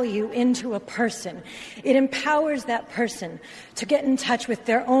value into a person, it empowers that person to get in touch with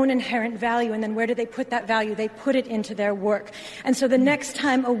their own inherent value. And then where do they put that value? They put it into their work. And so the next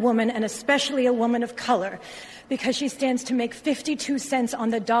time a woman, and especially a woman of color, because she stands to make 52 cents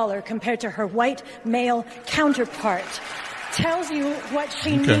on the dollar compared to her white male counterpart, tells you what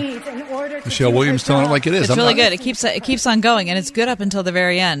she needs in order to Michelle Williams telling it like it is. It's really good. It keeps on going, and it's good up until the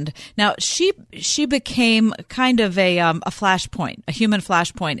very end. Now she became kind of a flashpoint, a human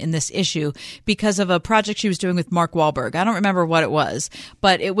flashpoint in this issue because of a project she was doing with Mark Wahlberg. I don't remember what it was,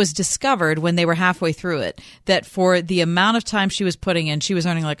 but it was discovered when they were halfway through it that for the amount of time she was putting in, she was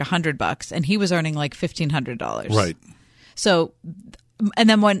earning like $100, and he was earning like $1,500. Right. So. And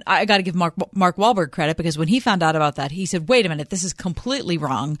then when I got to give Mark Wahlberg credit, because when he found out about that, he said, wait a minute, this is completely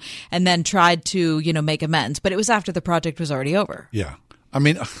wrong, and then tried to, make amends. But it was after the project was already over. Yeah. I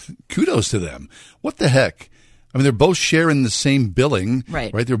mean, kudos to them. What the heck? I mean, they're both sharing the same billing.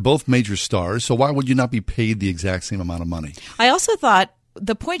 Right. They're both major stars. So why would you not be paid the exact same amount of money? I also thought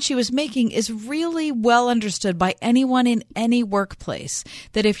the point she was making is really well understood by anyone in any workplace,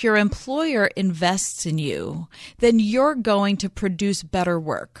 that if your employer invests in you, then you're going to produce better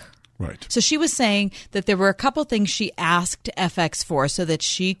work. Right. So she was saying that there were a couple things she asked FX for so that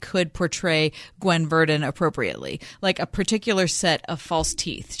she could portray Gwen Verdon appropriately, like a particular set of false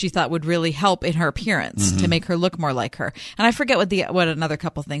teeth she thought would really help in her appearance to make her look more like her. And I forget what another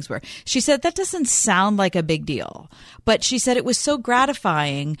couple things were. She said that doesn't sound like a big deal, but she said it was so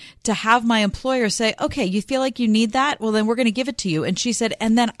gratifying to have my employer say, okay, you feel like you need that? Well, then we're going to give it to you. And she said,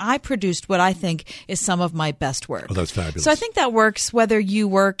 and then I produced what I think is some of my best work. Oh, that's fabulous. So I think that works whether you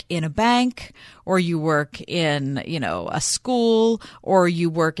work in a bank or you work in, a school or you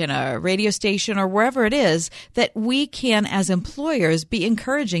work in a radio station or wherever it is, that we can, as employers, be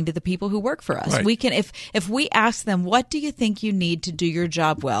encouraging to the people who work for us. Right. We can, if we ask them, what do you think you need to do your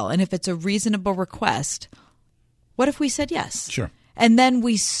job well? And if it's a reasonable request, what if we said yes? Sure. And then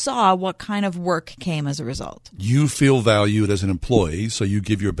we saw what kind of work came as a result. You feel valued as an employee, so you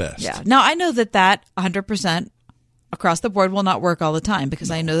give your best. Yeah. Now, I know that 100% across the board will not work all the time, because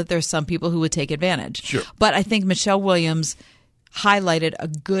I know that there's some people who would take advantage. Sure. But I think Michelle Williams highlighted a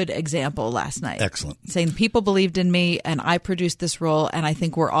good example last night. Excellent. Saying people believed in me and I produced this role, and I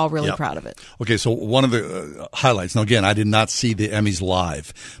think we're all really proud of it. Okay, so one of the highlights, now again, I did not see the Emmys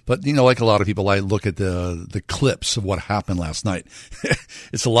live, but like a lot of people, I look at the clips of what happened last night.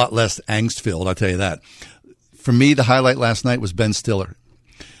 It's a lot less angst-filled, I'll tell you that. For me, the highlight last night was Ben Stiller.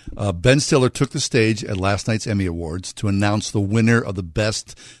 Ben Stiller took the stage at last night's Emmy Awards to announce the winner of the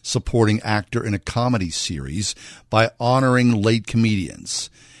Best Supporting Actor in a Comedy Series by honoring late comedians.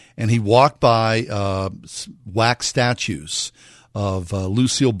 And he walked by wax statues of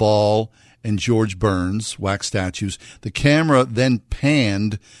Lucille Ball and George Burns, wax statues. The camera then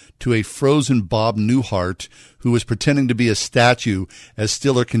panned to a frozen Bob Newhart, who was pretending to be a statue as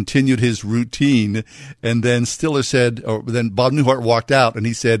Stiller continued his routine. And then then Bob Newhart walked out and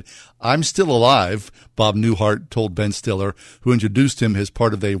he said, "I'm still alive," Bob Newhart told Ben Stiller, who introduced him as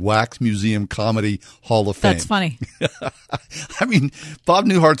part of the Wax Museum Comedy Hall of Fame. That's funny. I mean, Bob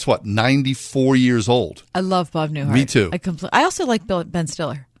Newhart's 94 years old. I love Bob Newhart. Me too. I also like Ben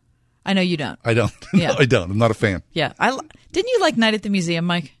Stiller. I know you don't. I don't. Yeah. No, I don't. I'm not a fan. Yeah. Didn't you like Night at the Museum,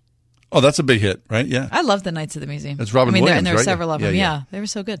 Mike? Oh, that's a big hit, right? Yeah. I love the Nights at the Museum. That's Robin Williams, and there were right? several of them. Yeah. Yeah, they were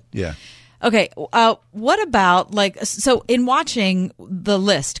so good. Yeah. Okay. What about so in watching the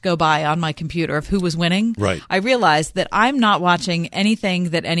list go by on my computer of who was winning, right, I realized that I'm not watching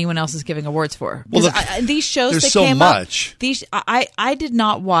anything that anyone else is giving awards for. Well, look, these shows there's that so came much. up, I did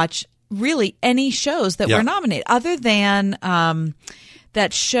not watch really any shows that were nominated other than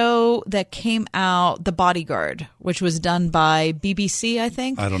that show that came out, The Bodyguard, which was done by BBC, I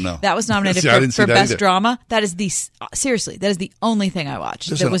think. I don't know. That was nominated for Best Drama. That is the only thing I watched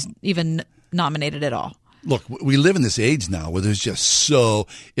that was even nominated at all. Look, we live in this age now where there's just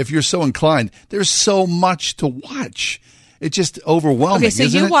if you're so inclined, there's so much to watch. It's just overwhelming. Okay, so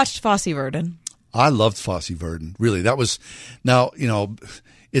isn't you it? watched Fosse Verdon. I loved Fosse Verdon. Really, that was now,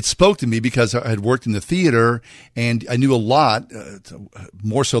 it spoke to me because I had worked in the theater and I knew a lot,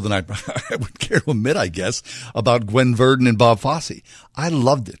 more so than I would care to admit, I guess, about Gwen Verdon and Bob Fosse. I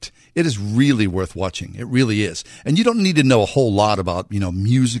loved it. It is really worth watching. It really is. And you don't need to know a whole lot about,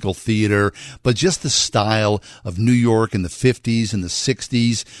 musical theater, but just the style of New York in the 50s and the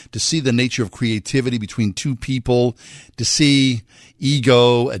 60s, to see the nature of creativity between two people, to see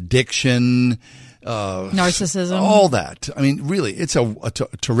ego, addiction, narcissism, all that. I mean, really, it's a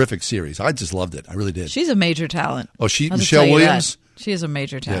terrific series. I just loved it. I really did. She's a major talent. Oh, Michelle Williams? She is a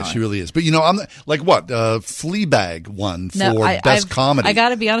major talent. Yeah, she really is. But, I'm like what? Fleabag won for Best Comedy. I got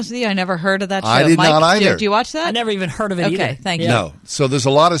to be honest with you, I never heard of that show. I did not either. Do you watch that? I never even heard of it either. Okay, thank you. No. So there's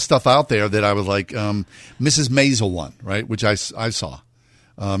a lot of stuff out there that I was like, Mrs. Maisel won, right? Which I saw.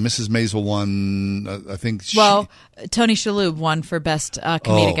 Mrs. Maisel won, I think. Tony Shalhoub won for Best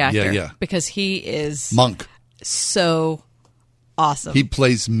Comedic Actor. Yeah. Because he is Monk. So awesome. He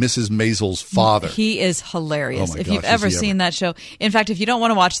plays Mrs. Maisel's father. He is hilarious. Oh my if gosh, you've ever seen that show. In fact, if you don't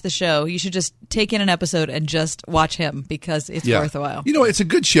want to watch the show, you should just take in an episode and just watch him because it's worth a while. It's a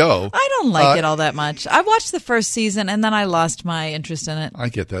good show. I don't like it all that much. I watched the first season and then I lost my interest in it. I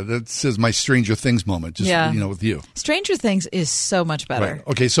get that. That says my Stranger Things moment, with you. Stranger Things is so much better. Right.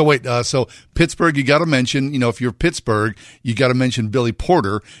 Okay, so wait. So Pittsburgh, you got to mention, if you're Pittsburgh, you got to mention Billy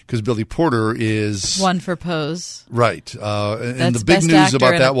Porter because Billy Porter is... Won for Pose. Right. And That's the big best news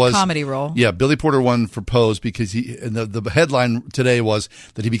about in that a was... comedy role. Yeah, Billy Porter won for Pose because the headline today was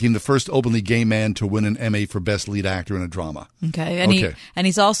that he became the first openly gay man to win an Emmy for Best Lead Actor in a Drama. Okay. And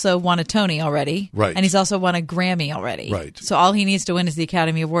he's also won a Tony already. Right. And he's also won a Grammy already. Right. So all he needs to win is the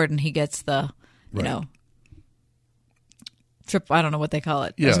Academy Award and he gets the, I don't know what they call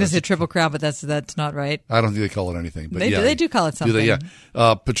it. Yeah, I was going to say Triple Crown, but that's not right. I don't think they call it anything. But they do call it something. Do they?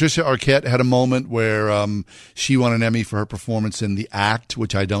 Yeah. Patricia Arquette had a moment where she won an Emmy for her performance in The Act,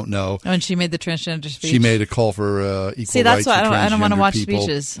 which I don't know. Oh, and she made the transgender speech. She made a call for equal rights. See, that's why I don't want to watch people.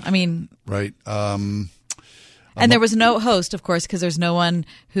 speeches. I mean, right. And there was no host, of course, because there's no one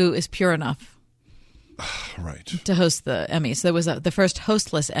who is pure enough. Right. To host the Emmys. There was the first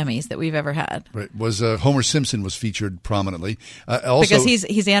hostless Emmys that we've ever had. Right. Was Homer Simpson was featured prominently. Also, because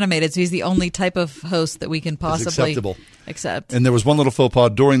he's animated, so he's the only type of host that we can possibly accept. And there was one little faux pas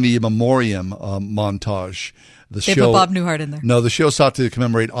during the memoriam montage. They put Bob Newhart in there. No, the show sought to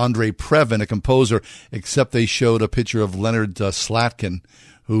commemorate Andre Previn, a composer, except they showed a picture of Leonard Slatkin,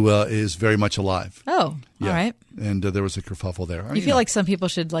 who is very much alive. Oh, all right. And there was a kerfuffle there. You feel like some people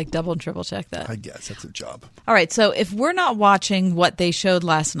should double and triple check that. I guess that's a job. All right, so if we're not watching what they showed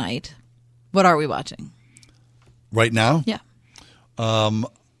last night, what are we watching? Right now? Yeah.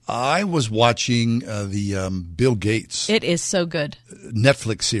 I was watching the Bill Gates. It is so good.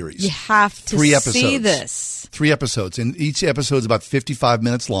 Netflix series. You have to 3 episodes. see this. 3 episodes. And each episode is about 55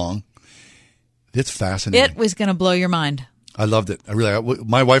 minutes long. It's fascinating. It was going to blow your mind. I loved it.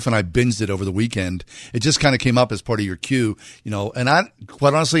 My wife and I binged it over the weekend. It just kind of came up as part of your queue, and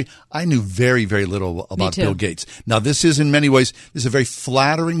quite honestly, I knew very, very little about Bill Gates. Now, this is in many ways, this is a very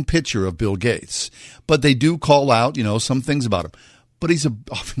flattering picture of Bill Gates, but they do call out, some things about him. But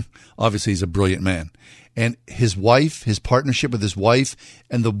obviously he's a brilliant man. And his wife, his partnership with his wife,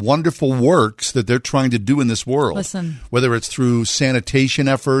 and the wonderful works that they're trying to do in this world. Listen. Whether it's through sanitation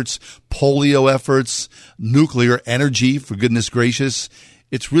efforts, polio efforts, nuclear energy, for goodness gracious.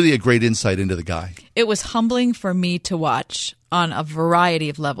 It's really a great insight into the guy. It was humbling for me to watch on a variety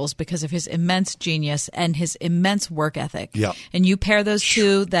of levels because of his immense genius and his immense work ethic. Yeah. And you pair those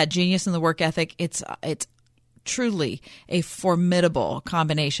two, that genius and the work ethic, it's truly a formidable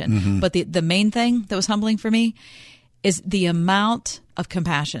combination. Mm-hmm. But the main thing that was humbling for me is the amount of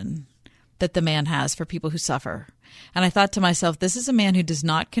compassion that the man has for people who suffer. And I thought to myself, this is a man who does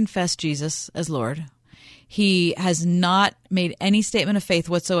not confess Jesus as Lord. He has not made any statement of faith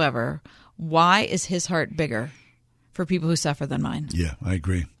whatsoever. Why is his heart bigger for people who suffer than mine? Yeah, I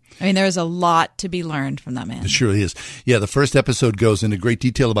agree. I mean, there is a lot to be learned from that man. It surely is. Yeah, the first episode goes into great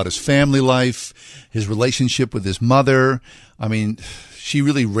detail about his family life, his relationship with his mother. I mean, she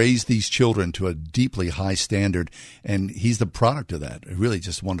really raised these children to a deeply high standard, and he's the product of that. Really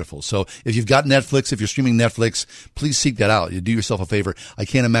just wonderful. So if you've got Netflix, if you're streaming Netflix, please seek that out. You do yourself a favor. I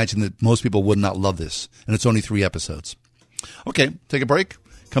can't imagine that most people would not love this, and it's only 3 episodes. Okay, take a break.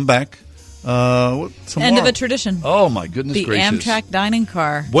 Come back. End of a tradition. Oh, my goodness gracious. The Amtrak dining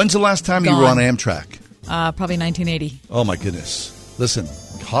car. When's the last time you were on Amtrak? Probably 1980. Oh, my goodness. Listen,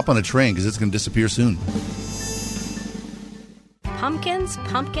 hop on a train because it's going to disappear soon. Pumpkins,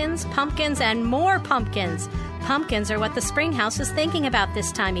 pumpkins, pumpkins, and more pumpkins. Pumpkins are what the Springhouse is thinking about this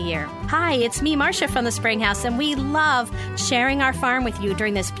time of year. Hi, it's me, Marcia, from the Springhouse, and we love sharing our farm with you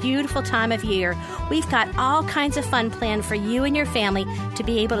during this beautiful time of year. We've got all kinds of fun planned for you and your family to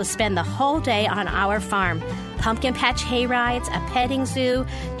be able to spend the whole day on our farm. Pumpkin patch hay rides, a petting zoo,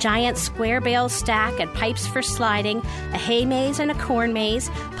 giant square bale stack and pipes for sliding, a hay maze and a corn maze,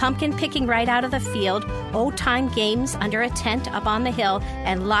 pumpkin picking right out of the field, old-time games under a tent up on the hill,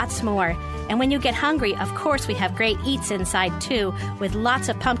 and lots more. And when you get hungry, of course, we have great eats inside, too, with lots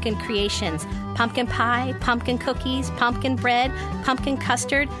of pumpkin creations. Pumpkin pie, pumpkin cookies, pumpkin bread, pumpkin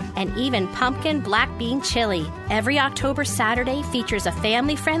custard, and even pumpkin black bean chili. Every October Saturday features a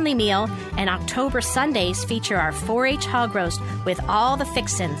family-friendly meal, and October Sundays feature our 4-H hog roast with all the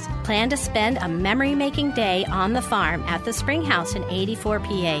fixins. Plan to spend a memory-making day on the farm at the Springhouse in 84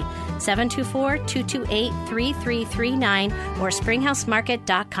 PA. 724-228-3339 or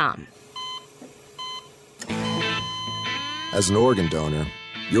springhousemarket.com. As an organ donor,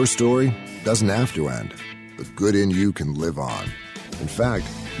 your story doesn't have to end. The good in you can live on. In fact,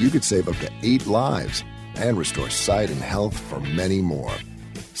 you could save up to 8 lives and restore sight and health for many more.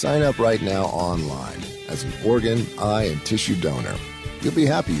 Sign up right now online as an organ, eye, and tissue donor. You'll be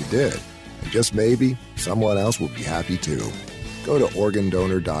happy you did. And just maybe, someone else will be happy too. Go to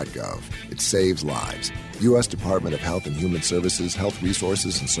organdonor.gov. It saves lives. U.S. Department of Health and Human Services, Health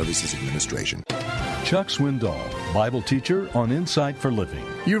Resources and Services Administration. Chuck Swindoll, Bible teacher on Insight for Living.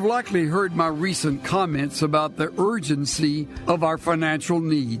 You've likely heard my recent comments about the urgency of our financial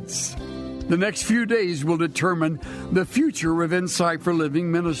needs. The next few days will determine the future of Insight for Living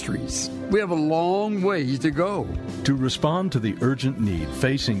Ministries. We have a long ways to go. To respond to the urgent need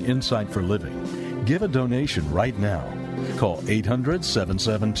facing Insight for Living, give a donation right now. Call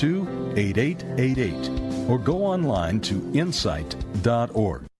 800-772-8888 or go online to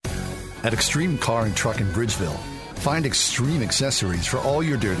insight.org. At Extreme Car and Truck in Bridgeville, find extreme accessories for all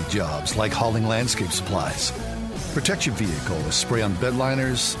your dirty jobs like hauling landscape supplies. Protect your vehicle with spray-on bed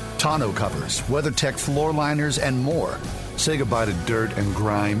liners, tonneau covers, WeatherTech floor liners, and more. Say goodbye to dirt and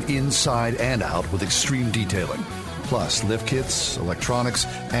grime inside and out with extreme detailing. Plus, lift kits, electronics,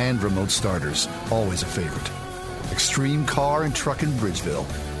 and remote starters. Always a favorite. Extreme Car and Truck in Bridgeville.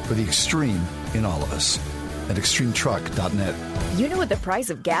 For the extreme in all of us. At extremetruck.net. You know what the price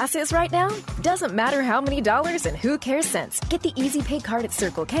of gas is right now? Doesn't matter how many dollars and who cares cents. Get the Easy Pay card at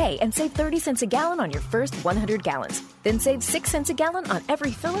Circle K and save 30 cents a gallon on your first 100 gallons. Then save 6 cents a gallon on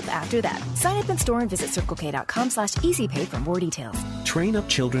every fill-up after that. Sign up in store and visit CircleK.com/EasyPay for more details. Train up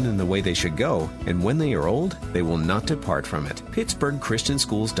children in the way they should go, and when they are old, they will not depart from it.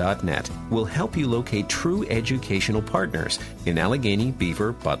 PittsburghChristianSchools.net will help you locate true educational partners in Allegheny,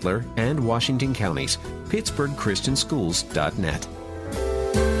 Beaver, Butler, and Washington counties. PittsburghChristianSchools.net.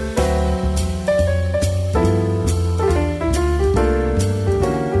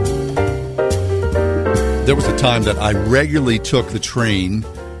 There was a time that I regularly took the train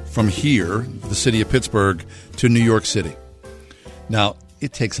from here, the city of Pittsburgh, to New York City. Now,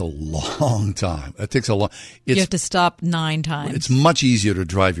 it takes a long time. You have to stop 9 times. It's much easier to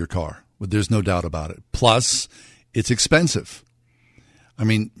drive your car. There's no doubt about it. Plus, it's expensive. I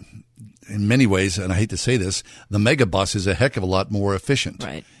mean, in many ways, and I hate to say this, the mega bus is a heck of a lot more efficient.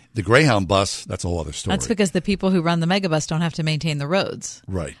 Right. The Greyhound bus, that's a whole other story. That's because the people who run the megabus don't have to maintain the roads.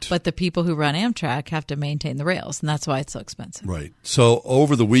 Right. But the people who run Amtrak have to maintain the rails, and that's why it's so expensive. Right. So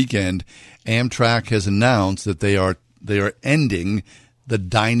over the weekend, Amtrak has announced that they are ending the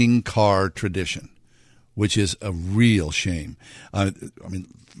dining car tradition, which is a real shame. I mean,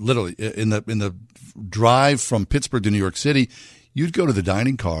 literally, in the drive from Pittsburgh to New York City, you'd go to the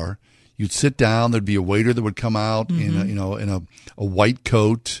dining car. You'd sit down. There'd be a waiter that would come out in a white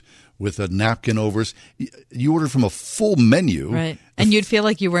coat with a napkin over us. You ordered from a full menu, right? And you'd feel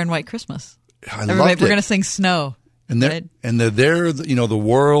like you were in White Christmas. I loved it. We're going to sing "Snow," and they're there. The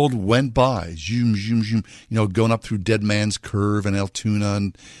world went by, zoom, zoom, zoom. Going up through Dead Man's Curve and Altoona,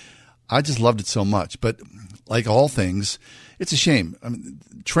 and I just loved it so much. But like all things, it's a shame. I mean,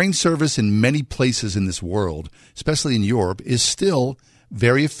 train service in many places in this world, especially in Europe, is still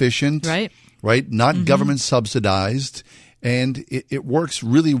very efficient, right? Not government subsidized, and it works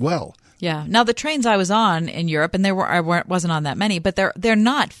really well. Yeah. Now the trains I was on in Europe, and I wasn't on that many, but they're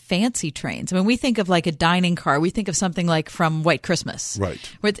not fancy trains. I mean, we think of like a dining car. We think of something like from White Christmas, right?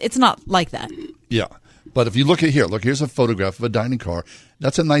 Where it's not like that. Yeah, but if you look at here, here's a photograph of a dining car.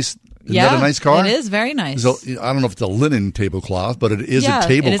 That's a nice. Is that a nice car? It is very nice. So, I don't know if it's a linen tablecloth, but it is a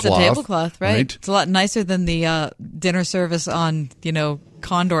tablecloth. It is a tablecloth, right? It's a lot nicer than the dinner service on,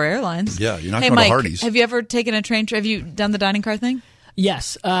 Condor Airlines. Yeah, you're not hey, going Mike, to Hardee's. Have you ever taken a train trip? Have you done the dining car thing?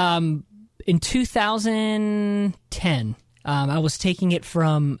 Yes. In 2010, I was taking it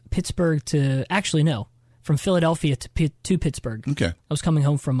from Pittsburgh to, actually, no, from Philadelphia to Pittsburgh. Okay. I was coming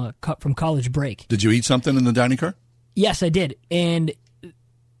home from college break. Did you eat something in the dining car? Yes, I did. And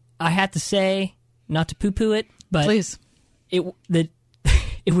I had to say, not to poo-poo it, but please.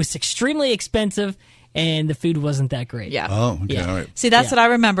 It was extremely expensive, and the food wasn't that great. Yeah. Oh, okay, Yeah. all right. See, that's what I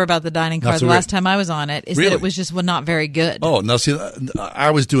remember about the dining car That's the what last time I was on it, is Really? that it was just not very good. Oh, no, see,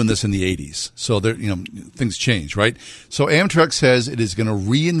 I was doing this in the 80s, so there, things change, right? So Amtrak says it is going to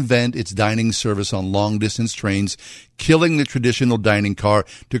reinvent its dining service on long-distance trains, killing the traditional dining car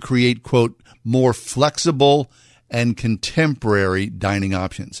to create, quote, more flexible and contemporary dining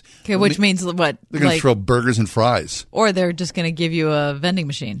options. Okay, which means what? They're going to throw burgers and fries. Or they're just going to give you a vending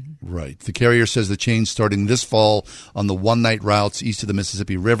machine. Right. The carrier says the change starting this fall on the one-night routes east of the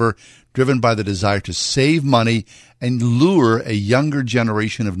Mississippi River, driven by the desire to save money and lure a younger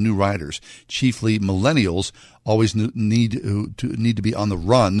generation of new riders, chiefly millennials, always need to be on the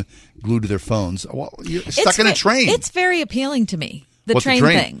run, glued to their phones. Well, you're stuck in a train. It's very appealing to me. The What, the train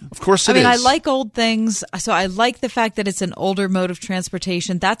train? thing. Of course it I mean, I is. like old things, so I like the fact that it's an older mode of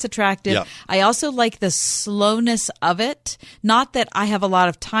transportation. That's attractive. Yeah. I also like the slowness of it. Not that I have a lot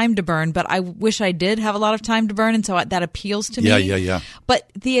of time to burn, but I wish I did have a lot of time to burn, and so that appeals to me. Yeah.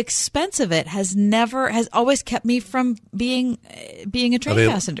 But the expense of it has always kept me from being a train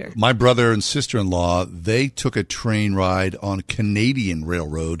passenger. My brother and sister-in-law, they took a train ride on Canadian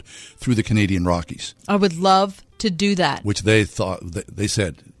Railroad through the Canadian Rockies. I would love to do that. Which they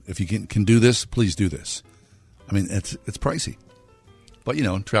said, if you can do this, please do this. I mean, it's pricey, but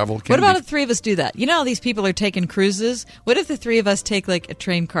travel can. What about be. if the three of us do that? You know how these people are taking cruises? What if the three of us take like a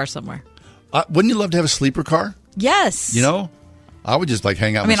train car somewhere? Wouldn't you love to have a sleeper car? Yes. I would just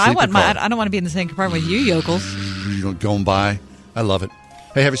hang out. I mean, in a sleeper car. I don't want to be in the same compartment with you yokels. Going by. I love it.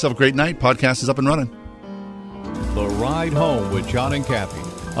 Hey, have yourself a great night. Podcast is up and running. The Ride Home with John and Kathy,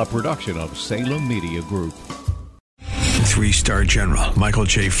 a production of Salem Media Group. 3-star General Michael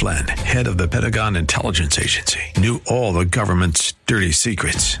J. Flynn, head of the Pentagon Intelligence Agency, knew all the government's dirty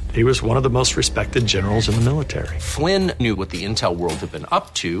secrets. He was one of the most respected generals in the military. Flynn knew what the intel world had been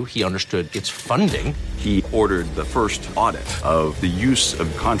up to. He understood its funding. He ordered the first audit of the use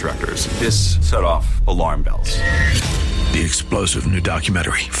of contractors. This set off alarm bells. The explosive new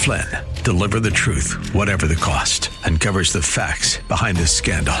documentary, Flynn, Deliver the Truth, Whatever the Cost, uncovers the facts behind this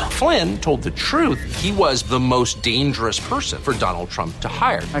scandal. Flynn told the truth. He was the most dangerous person for Donald Trump to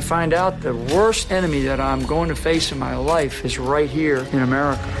hire. I find out the worst enemy that I'm going to face in my life is right here in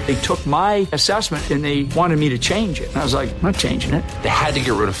America. They took my assessment and they wanted me to change it. And I was like, I'm not changing it. They had to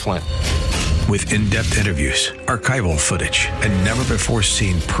get rid of Flynn. With in-depth interviews, archival footage, and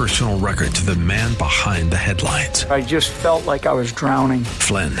never-before-seen personal records of the man behind the headlines. I just felt like I was drowning.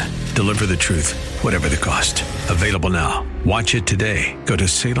 Flynn, Deliver the Truth, Whatever the Cost. Available now. Watch it today. Go to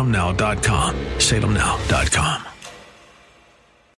salemnow.com. salemnow.com.